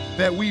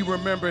that we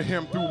remember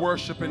him through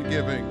worship and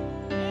giving.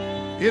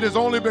 It is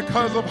only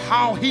because of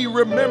how he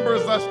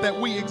remembers us that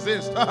we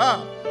exist.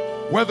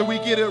 Whether we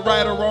get it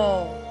right or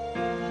wrong.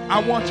 I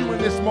want you in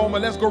this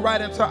moment, let's go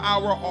right into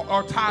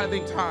our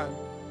tithing time.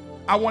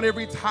 I want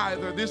every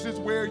tither, this is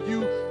where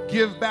you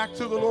give back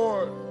to the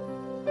Lord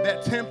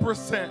that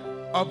 10%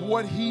 of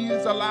what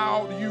he's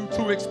allowed you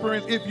to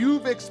experience. If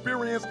you've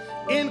experienced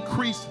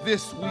increase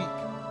this week,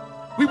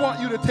 we want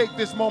you to take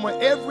this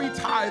moment, every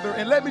tither,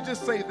 and let me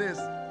just say this.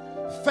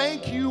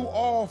 Thank you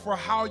all for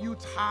how you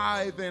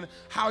tithe and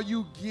how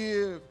you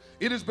give.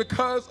 It is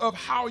because of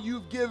how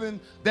you've given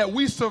that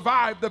we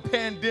survived the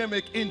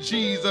pandemic in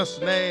Jesus'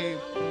 name.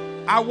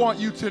 I want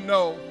you to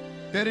know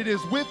that it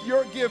is with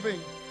your giving,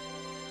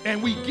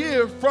 and we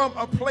give from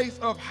a place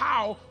of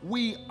how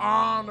we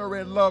honor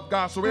and love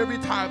God. So every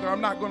tither,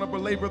 I'm not going to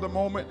belabor the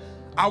moment.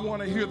 I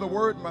want to hear the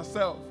word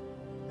myself.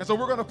 And so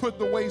we're going to put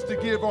the ways to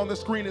give on the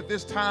screen at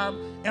this time.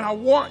 And I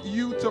want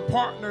you to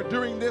partner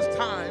during this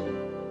time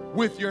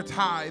with your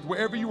tithe.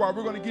 Wherever you are,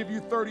 we're going to give you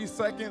 30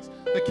 seconds.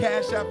 The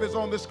Cash App is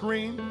on the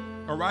screen,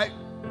 all right?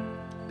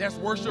 That's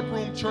Worship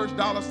Room Church,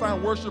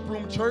 $ Worship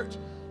Room Church.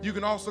 You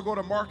can also go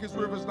to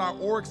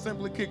marcusrivers.org,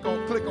 simply click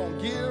on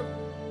give,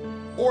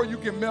 or you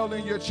can mail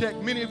in your check.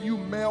 Many of you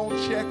mail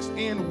checks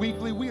in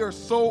weekly. We are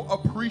so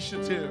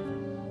appreciative.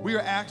 We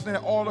are asking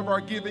that all of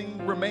our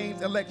giving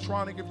remains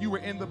electronic if you were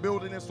in the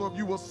building, and so if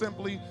you will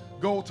simply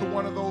go to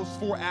one of those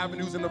 4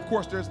 avenues, and of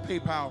course there's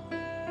PayPal,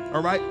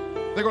 all right?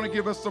 They're going to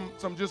give us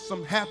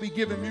some happy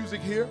giving music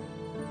here,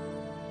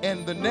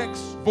 and the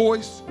next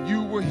voice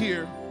you will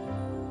hear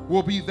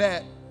will be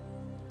that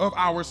of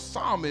our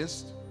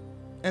psalmist,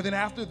 and then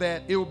after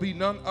that, it will be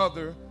none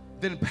other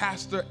than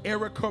Pastor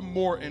Erica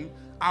Morton,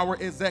 our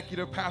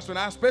executive pastor. And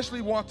I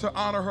especially want to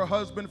honor her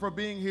husband for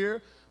being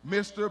here,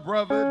 Mr.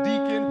 Brother,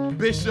 Deacon,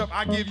 Bishop.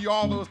 I give you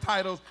all those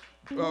titles.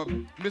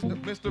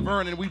 Mr.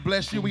 Vernon, we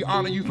bless you. We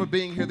honor you for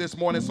being here this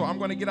morning. So I'm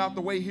going to get out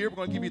the way here. We're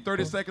going to give you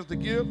 30 seconds to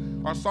give.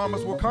 Our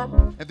psalmist will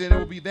come, and then it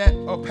will be that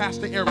of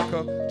Pastor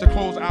Erica to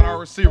close out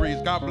our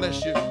series. God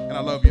bless you, and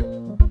I love you.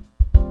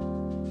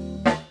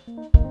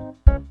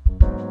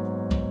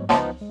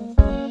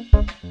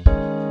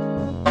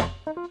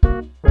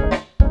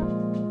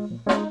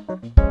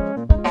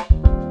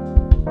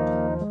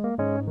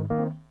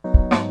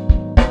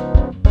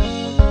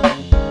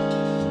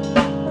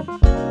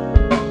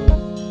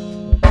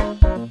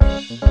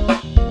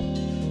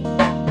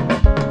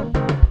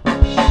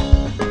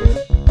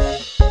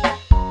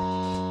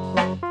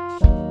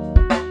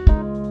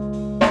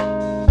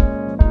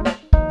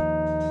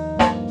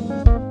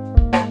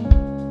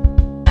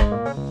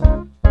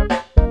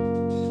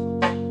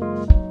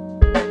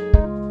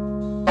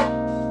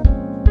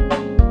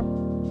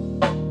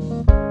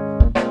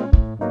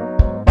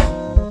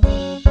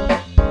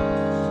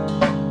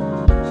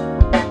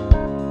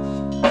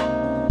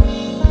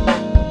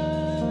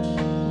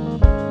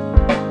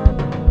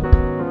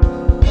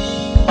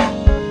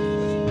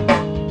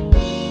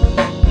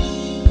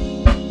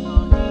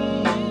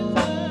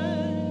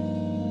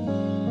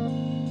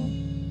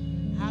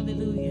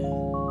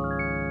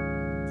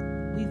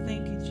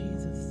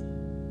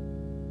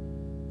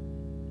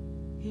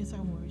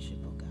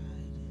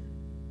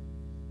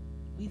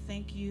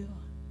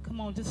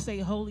 Just say,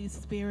 Holy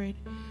Spirit,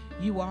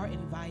 you are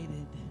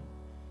invited.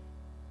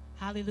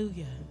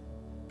 Hallelujah.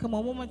 Come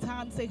on, one more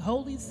time. Say,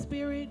 Holy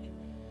Spirit,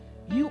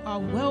 you are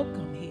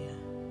welcome here.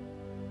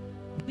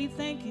 We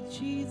thank you,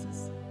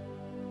 Jesus.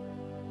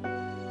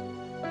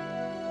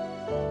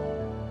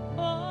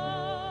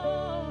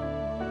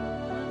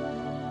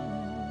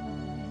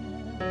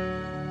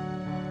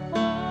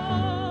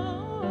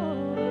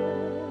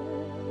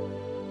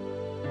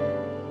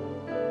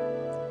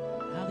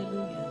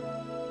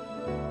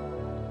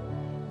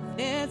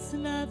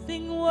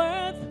 Nothing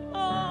worth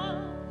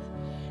more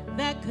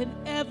that could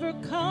ever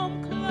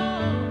come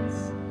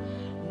close.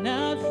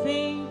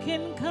 Nothing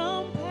can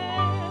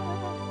compare.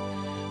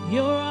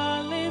 You're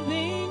our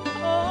living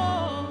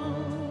hope.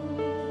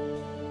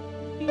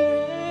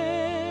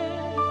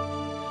 Yeah.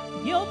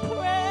 Your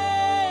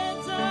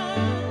presence,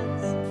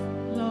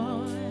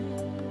 Lord.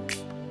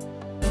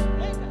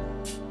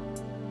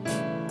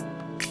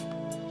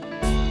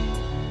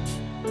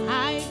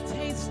 I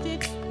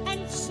tasted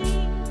and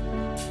seen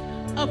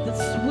of the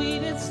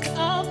sweetest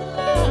of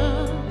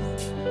love,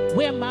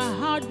 where my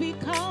heart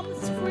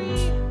becomes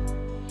free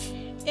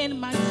and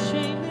my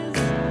shame is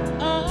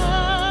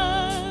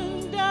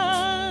undone.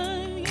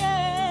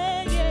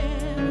 Yeah,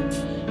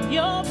 yeah.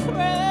 Your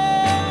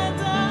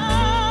presence,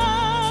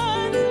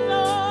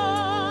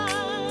 Lord.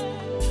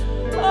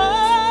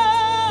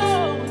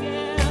 Oh,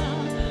 yeah.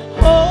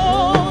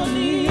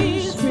 Holy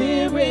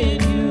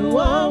Spirit, you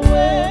are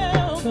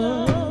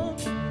welcome.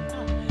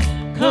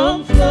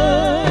 Come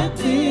flood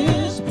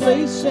this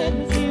place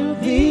and fill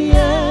the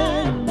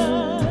atmosphere.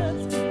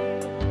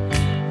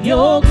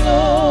 Your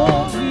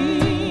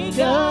glory,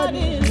 God,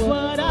 is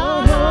what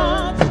our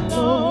hearts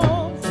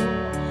long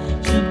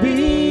for. To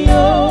be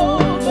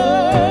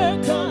overcome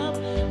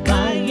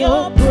by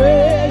your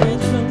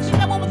presence,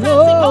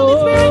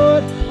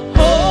 Lord.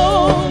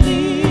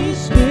 Holy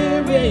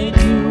Spirit,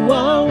 you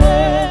are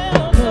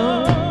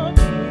welcome.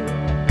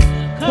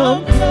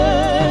 Come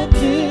flood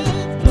this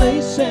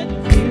place and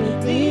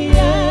fill the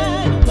atmosphere.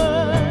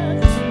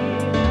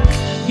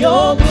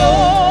 Your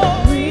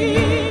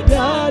glory,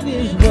 God,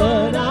 is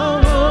what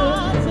our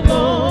hearts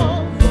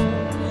long for.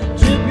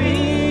 To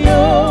be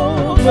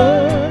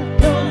overcome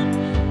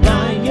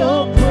by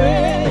your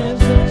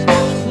presence,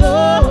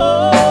 Lord.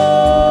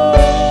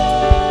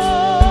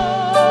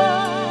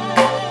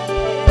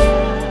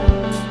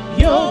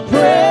 Your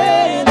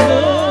presence,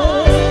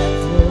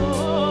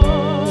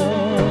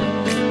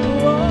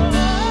 Lord.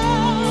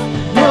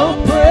 Your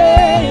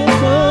presence,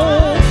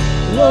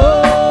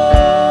 Lord.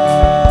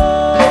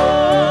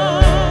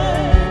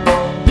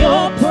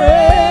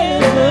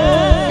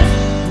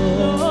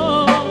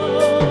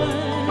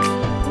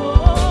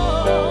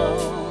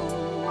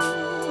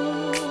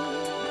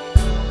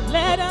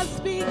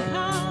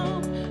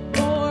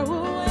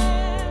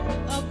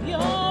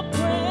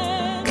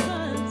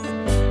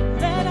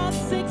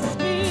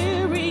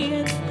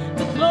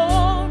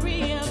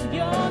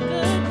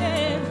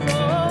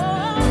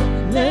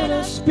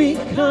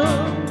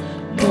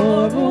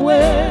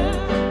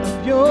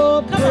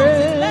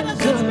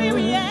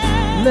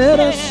 Let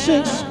us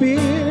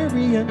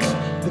experience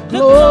the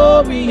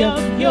glory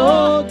of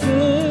your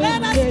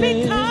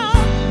goodness.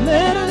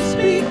 Let us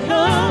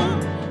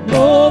become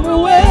more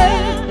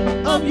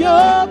aware of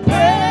your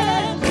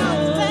presence.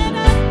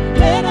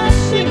 Let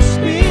us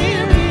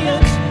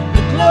experience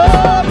the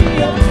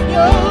glory of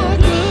your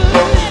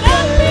goodness.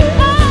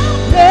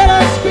 Let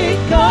us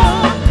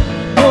become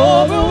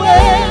more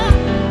aware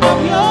of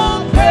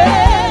your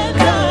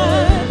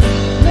presence.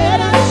 Let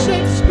us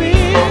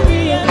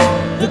experience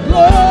the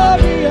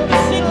glory of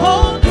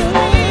your goodness.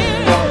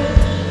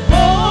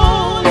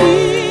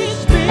 Holy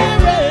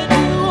Spirit,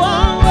 you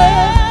are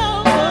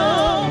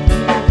welcome.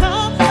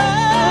 Come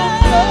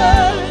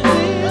flood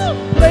this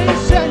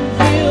place and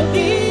fill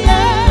the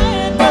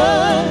atmosphere.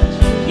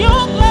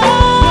 Your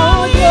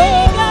glory,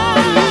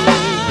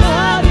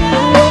 God,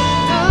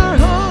 our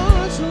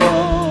hearts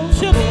long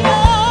to be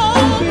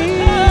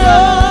overcome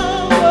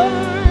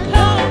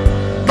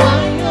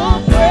by your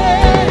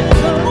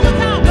presence. One more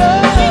time.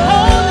 Sing,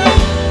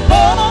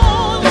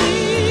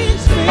 Holy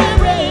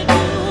Spirit,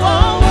 you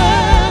are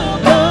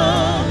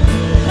welcome.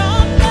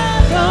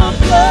 Come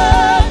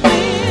flood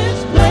this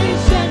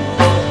place and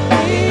fill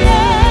the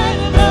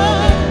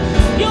atmosphere.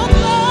 Your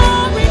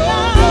glory,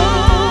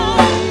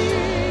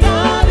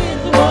 God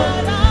is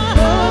what our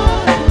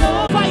hearts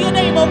long. By your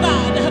name, oh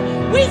God,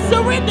 we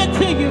surrender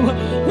to you.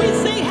 We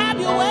say, have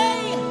your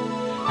way.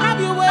 Have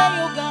your way,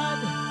 oh God.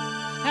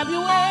 Have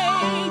your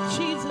way,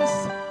 Jesus.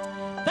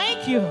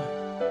 Thank you.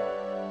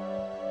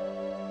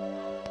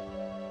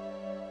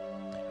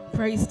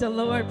 Praise the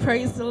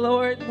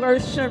Lord,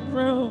 worship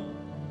room.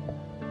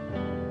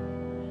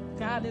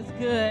 God is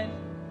good.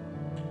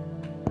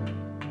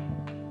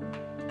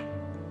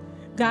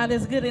 God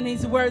is good and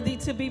he's worthy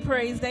to be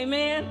praised.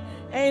 Amen.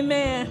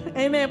 Amen.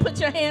 Amen. Put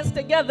your hands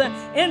together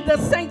in the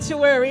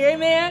sanctuary.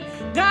 Amen.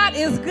 God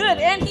is good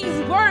and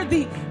he's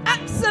worthy,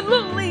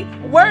 absolutely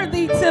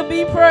worthy to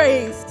be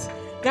praised.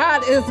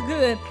 God is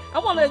good. I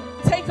want to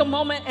take a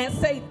moment and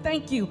say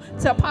thank you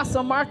to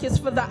Apostle Marcus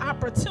for the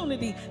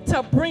opportunity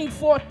to bring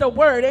forth the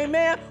word.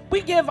 Amen.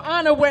 We give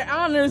honor where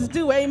honor is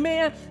due.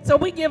 Amen. So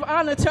we give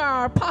honor to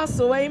our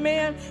apostle.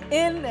 Amen.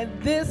 In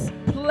this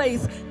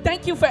place.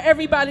 Thank you for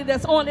everybody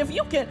that's on. If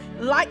you can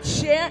like,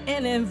 share,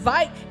 and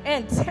invite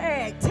and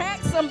tag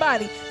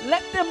somebody.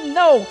 Let them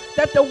know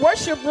that the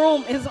worship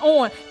room is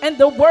on and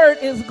the word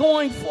is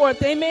going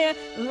forth. Amen.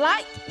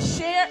 Like,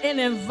 share, and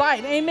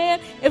invite. Amen.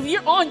 If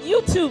you're on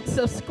YouTube,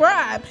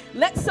 subscribe.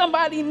 Let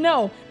somebody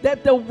know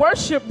that the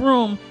worship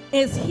room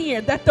is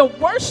here, that the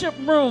worship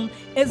room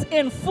is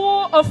in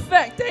full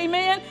effect.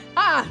 Amen.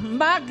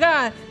 My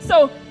God.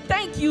 So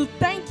thank you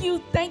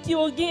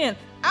again.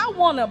 I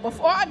want to,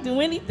 before I do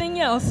anything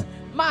else,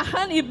 my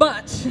honey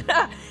bunch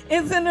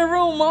is in the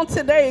room on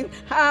today.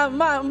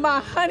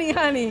 My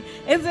honey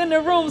is in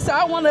the room. So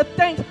I want to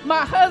thank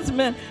my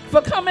husband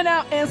for coming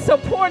out and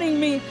supporting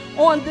me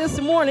on this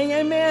morning.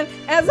 Amen.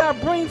 As I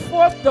bring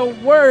forth the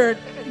word.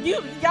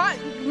 You got,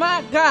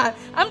 my God,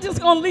 I'm just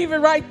going to leave it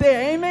right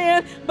there.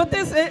 Amen. But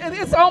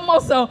it's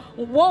almost a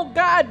won't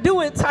God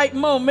do it type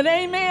moment.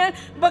 Amen.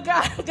 But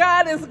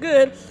God is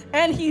good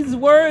and he's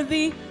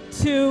worthy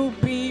to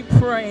be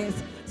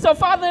praised. So,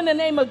 Father, in the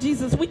name of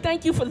Jesus, we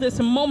thank you for this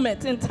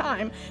moment in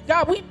time.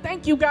 God, we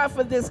thank you, God,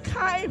 for this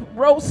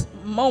Kairos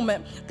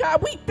moment.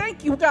 God, we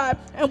thank you, God,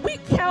 and we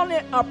count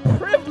it a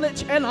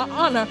privilege and an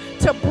honor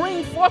to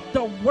bring forth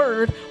the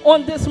word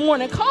on this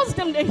morning. Cause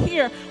them to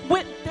hear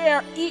with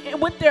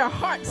their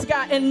hearts,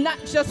 God, and not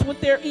just with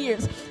their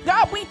ears.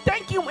 God, we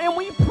thank you and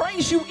we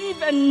praise you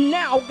even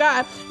now,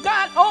 God.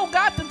 God, oh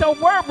God, that the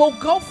word will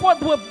go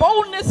forth with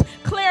boldness,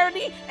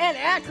 clarity, and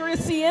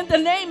accuracy in the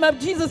name of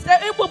Jesus,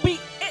 that it will be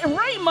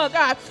Rhema,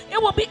 God,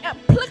 it will be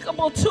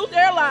applicable to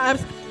their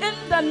lives in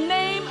the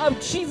name of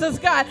Jesus,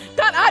 God.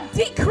 God, I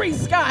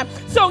decrease, God,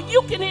 so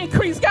you can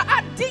increase. God,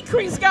 I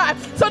decrease, God,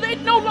 so they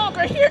no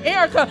longer hear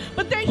Erica,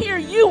 but they hear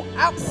you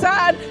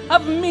outside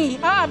of me,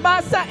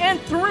 by side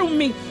and through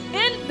me.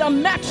 In the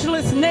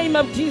matchless name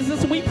of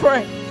Jesus, we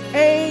pray.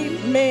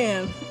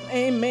 Amen.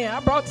 Amen. I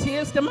brought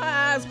tears to my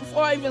eyes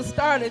before I even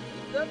started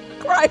to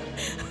cry.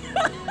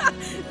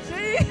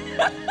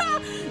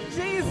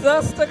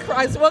 Jesus the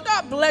Christ. Well,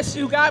 God bless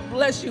you. God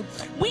bless you.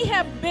 We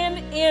have been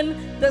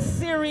in the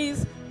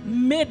series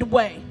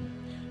Midway.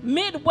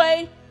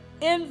 Midway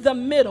in the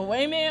middle.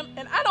 Amen.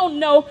 And I don't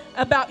know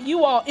about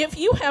you all. If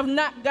you have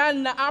not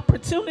gotten the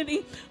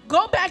opportunity,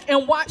 go back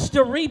and watch the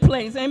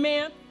replays.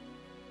 Amen.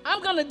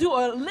 I'm going to do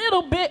a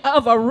little bit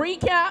of a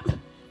recap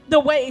the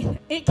way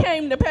it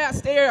came to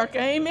Pastor Erica.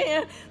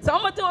 Amen. So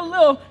I'm going to do a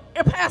little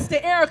Pastor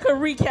Erica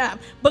recap.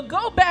 But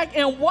go back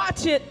and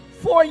watch it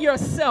for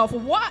yourself.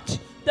 Watch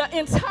the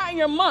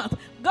entire month.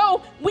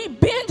 Go, we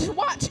binge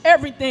watch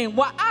everything.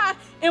 Well, I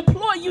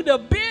implore you to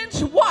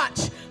binge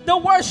watch the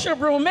worship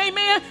room.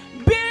 Amen.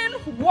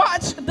 Binge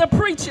watch the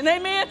preaching.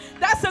 Amen.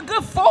 That's a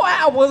good 4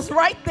 hours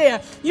right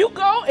there. You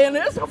go and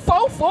it's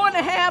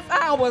 4.5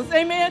 hours.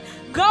 Amen.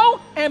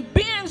 Go and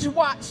binge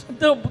watch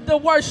the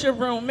worship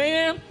room.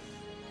 Man,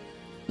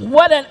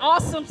 what an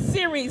awesome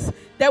series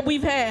that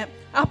we've had.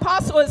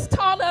 Apostle has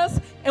taught us,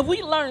 and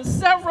we learned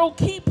several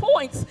key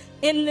points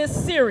in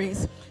this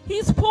series.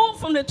 He's pulled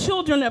from the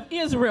children of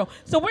Israel.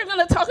 So we're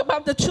going to talk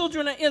about the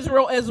children of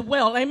Israel as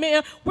well.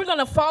 Amen. We're going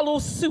to follow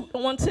suit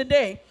on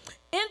today.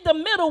 In the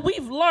middle,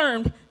 we've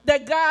learned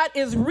that God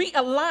is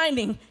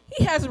realigning.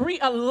 He has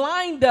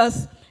realigned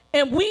us,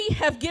 and we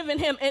have given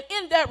him. And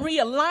in that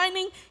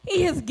realigning,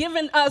 he has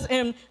given us,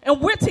 and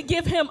we're to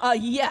give him a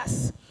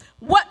yes.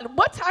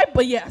 What type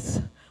of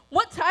yes?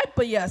 What type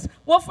of yes?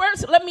 Well,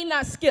 first, let me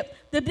not skip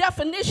the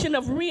definition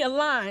of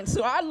realign.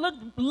 So I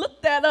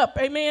looked that up.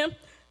 Amen.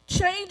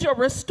 Change or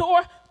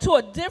restore to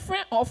a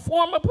different or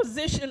former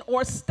position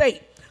or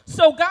state.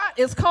 So God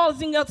is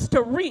causing us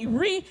to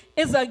re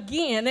is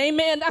again,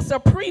 amen. That's a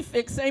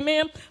prefix,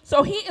 amen.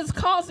 So he is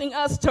causing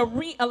us to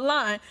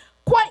realign.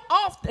 Quite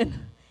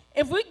often,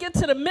 if we get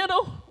to the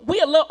middle,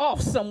 we're a little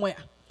off somewhere.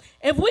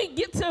 When we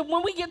get to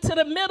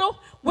the middle,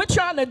 we're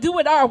trying to do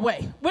it our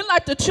way. We're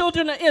like the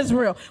children of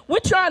Israel. We're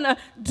trying to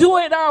do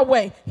it our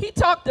way. He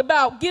talked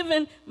about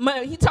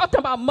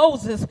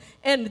Moses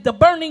and the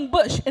burning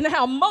bush, and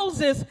how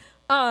Moses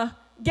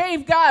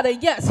gave God a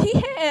yes. He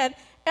had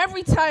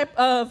every type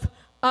of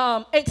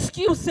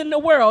excuse in the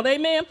world,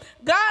 amen.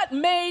 God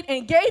made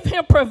and gave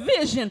him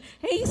provision.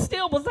 He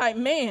still was like,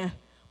 man,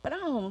 but I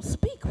don't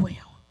speak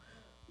well.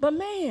 But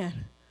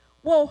man,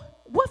 well,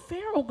 what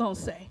Pharaoh gonna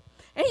say?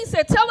 And he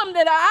said, tell him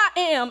that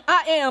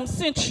I am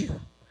sent you.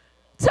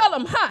 Tell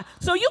him, huh?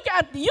 So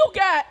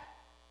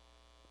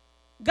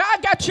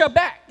God got your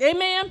back,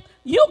 amen.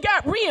 You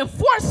got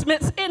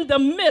reinforcements in the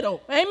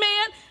middle,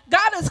 amen.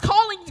 God is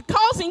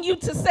causing you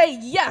to say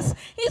yes.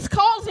 He's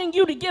causing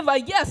you to give a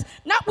yes,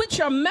 not with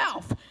your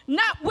mouth,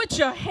 not with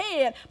your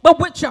head, but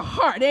with your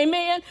heart,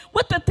 amen.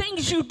 With the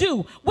things you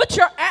do, with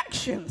your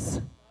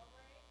actions.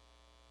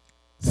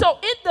 So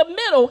in the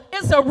middle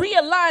is a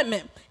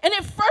realignment. And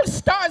it first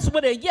starts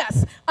with a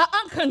yes, an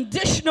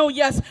unconditional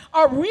yes,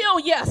 a real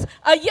yes,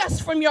 a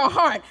yes from your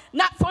heart,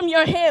 not from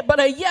your head, but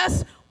a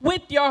yes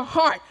with your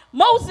heart.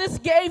 Moses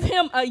gave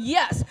him a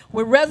yes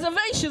with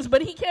reservations,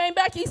 but he came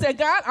back. He said,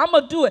 God, I'm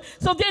going to do it.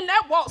 So then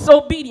that walks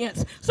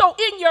obedience. So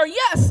in your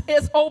yes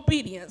is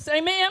obedience.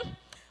 Amen.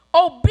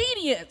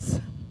 Obedience.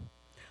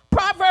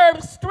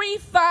 Proverbs 3,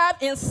 5,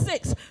 and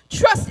 6.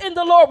 Trust in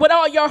the Lord with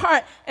all your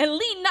heart and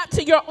lean not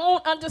to your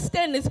own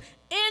understandings.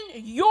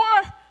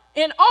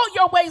 In all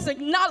your ways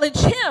acknowledge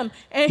him,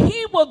 and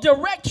he will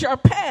direct your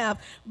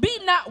path. Be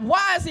not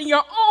wise in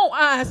your own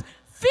eyes.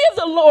 Fear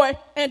the Lord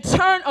and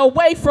turn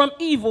away from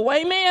evil.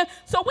 Amen.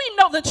 So we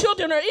know the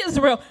children of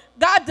Israel,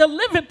 God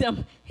delivered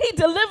them. He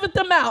delivered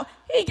them out.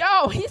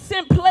 He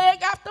sent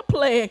plague after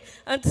plague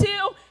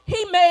until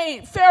he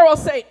made Pharaoh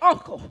say,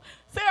 uncle.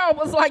 Pharaoh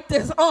was like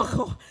this,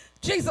 uncle.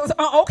 Jesus,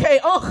 okay,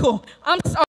 uncle, I'm sorry.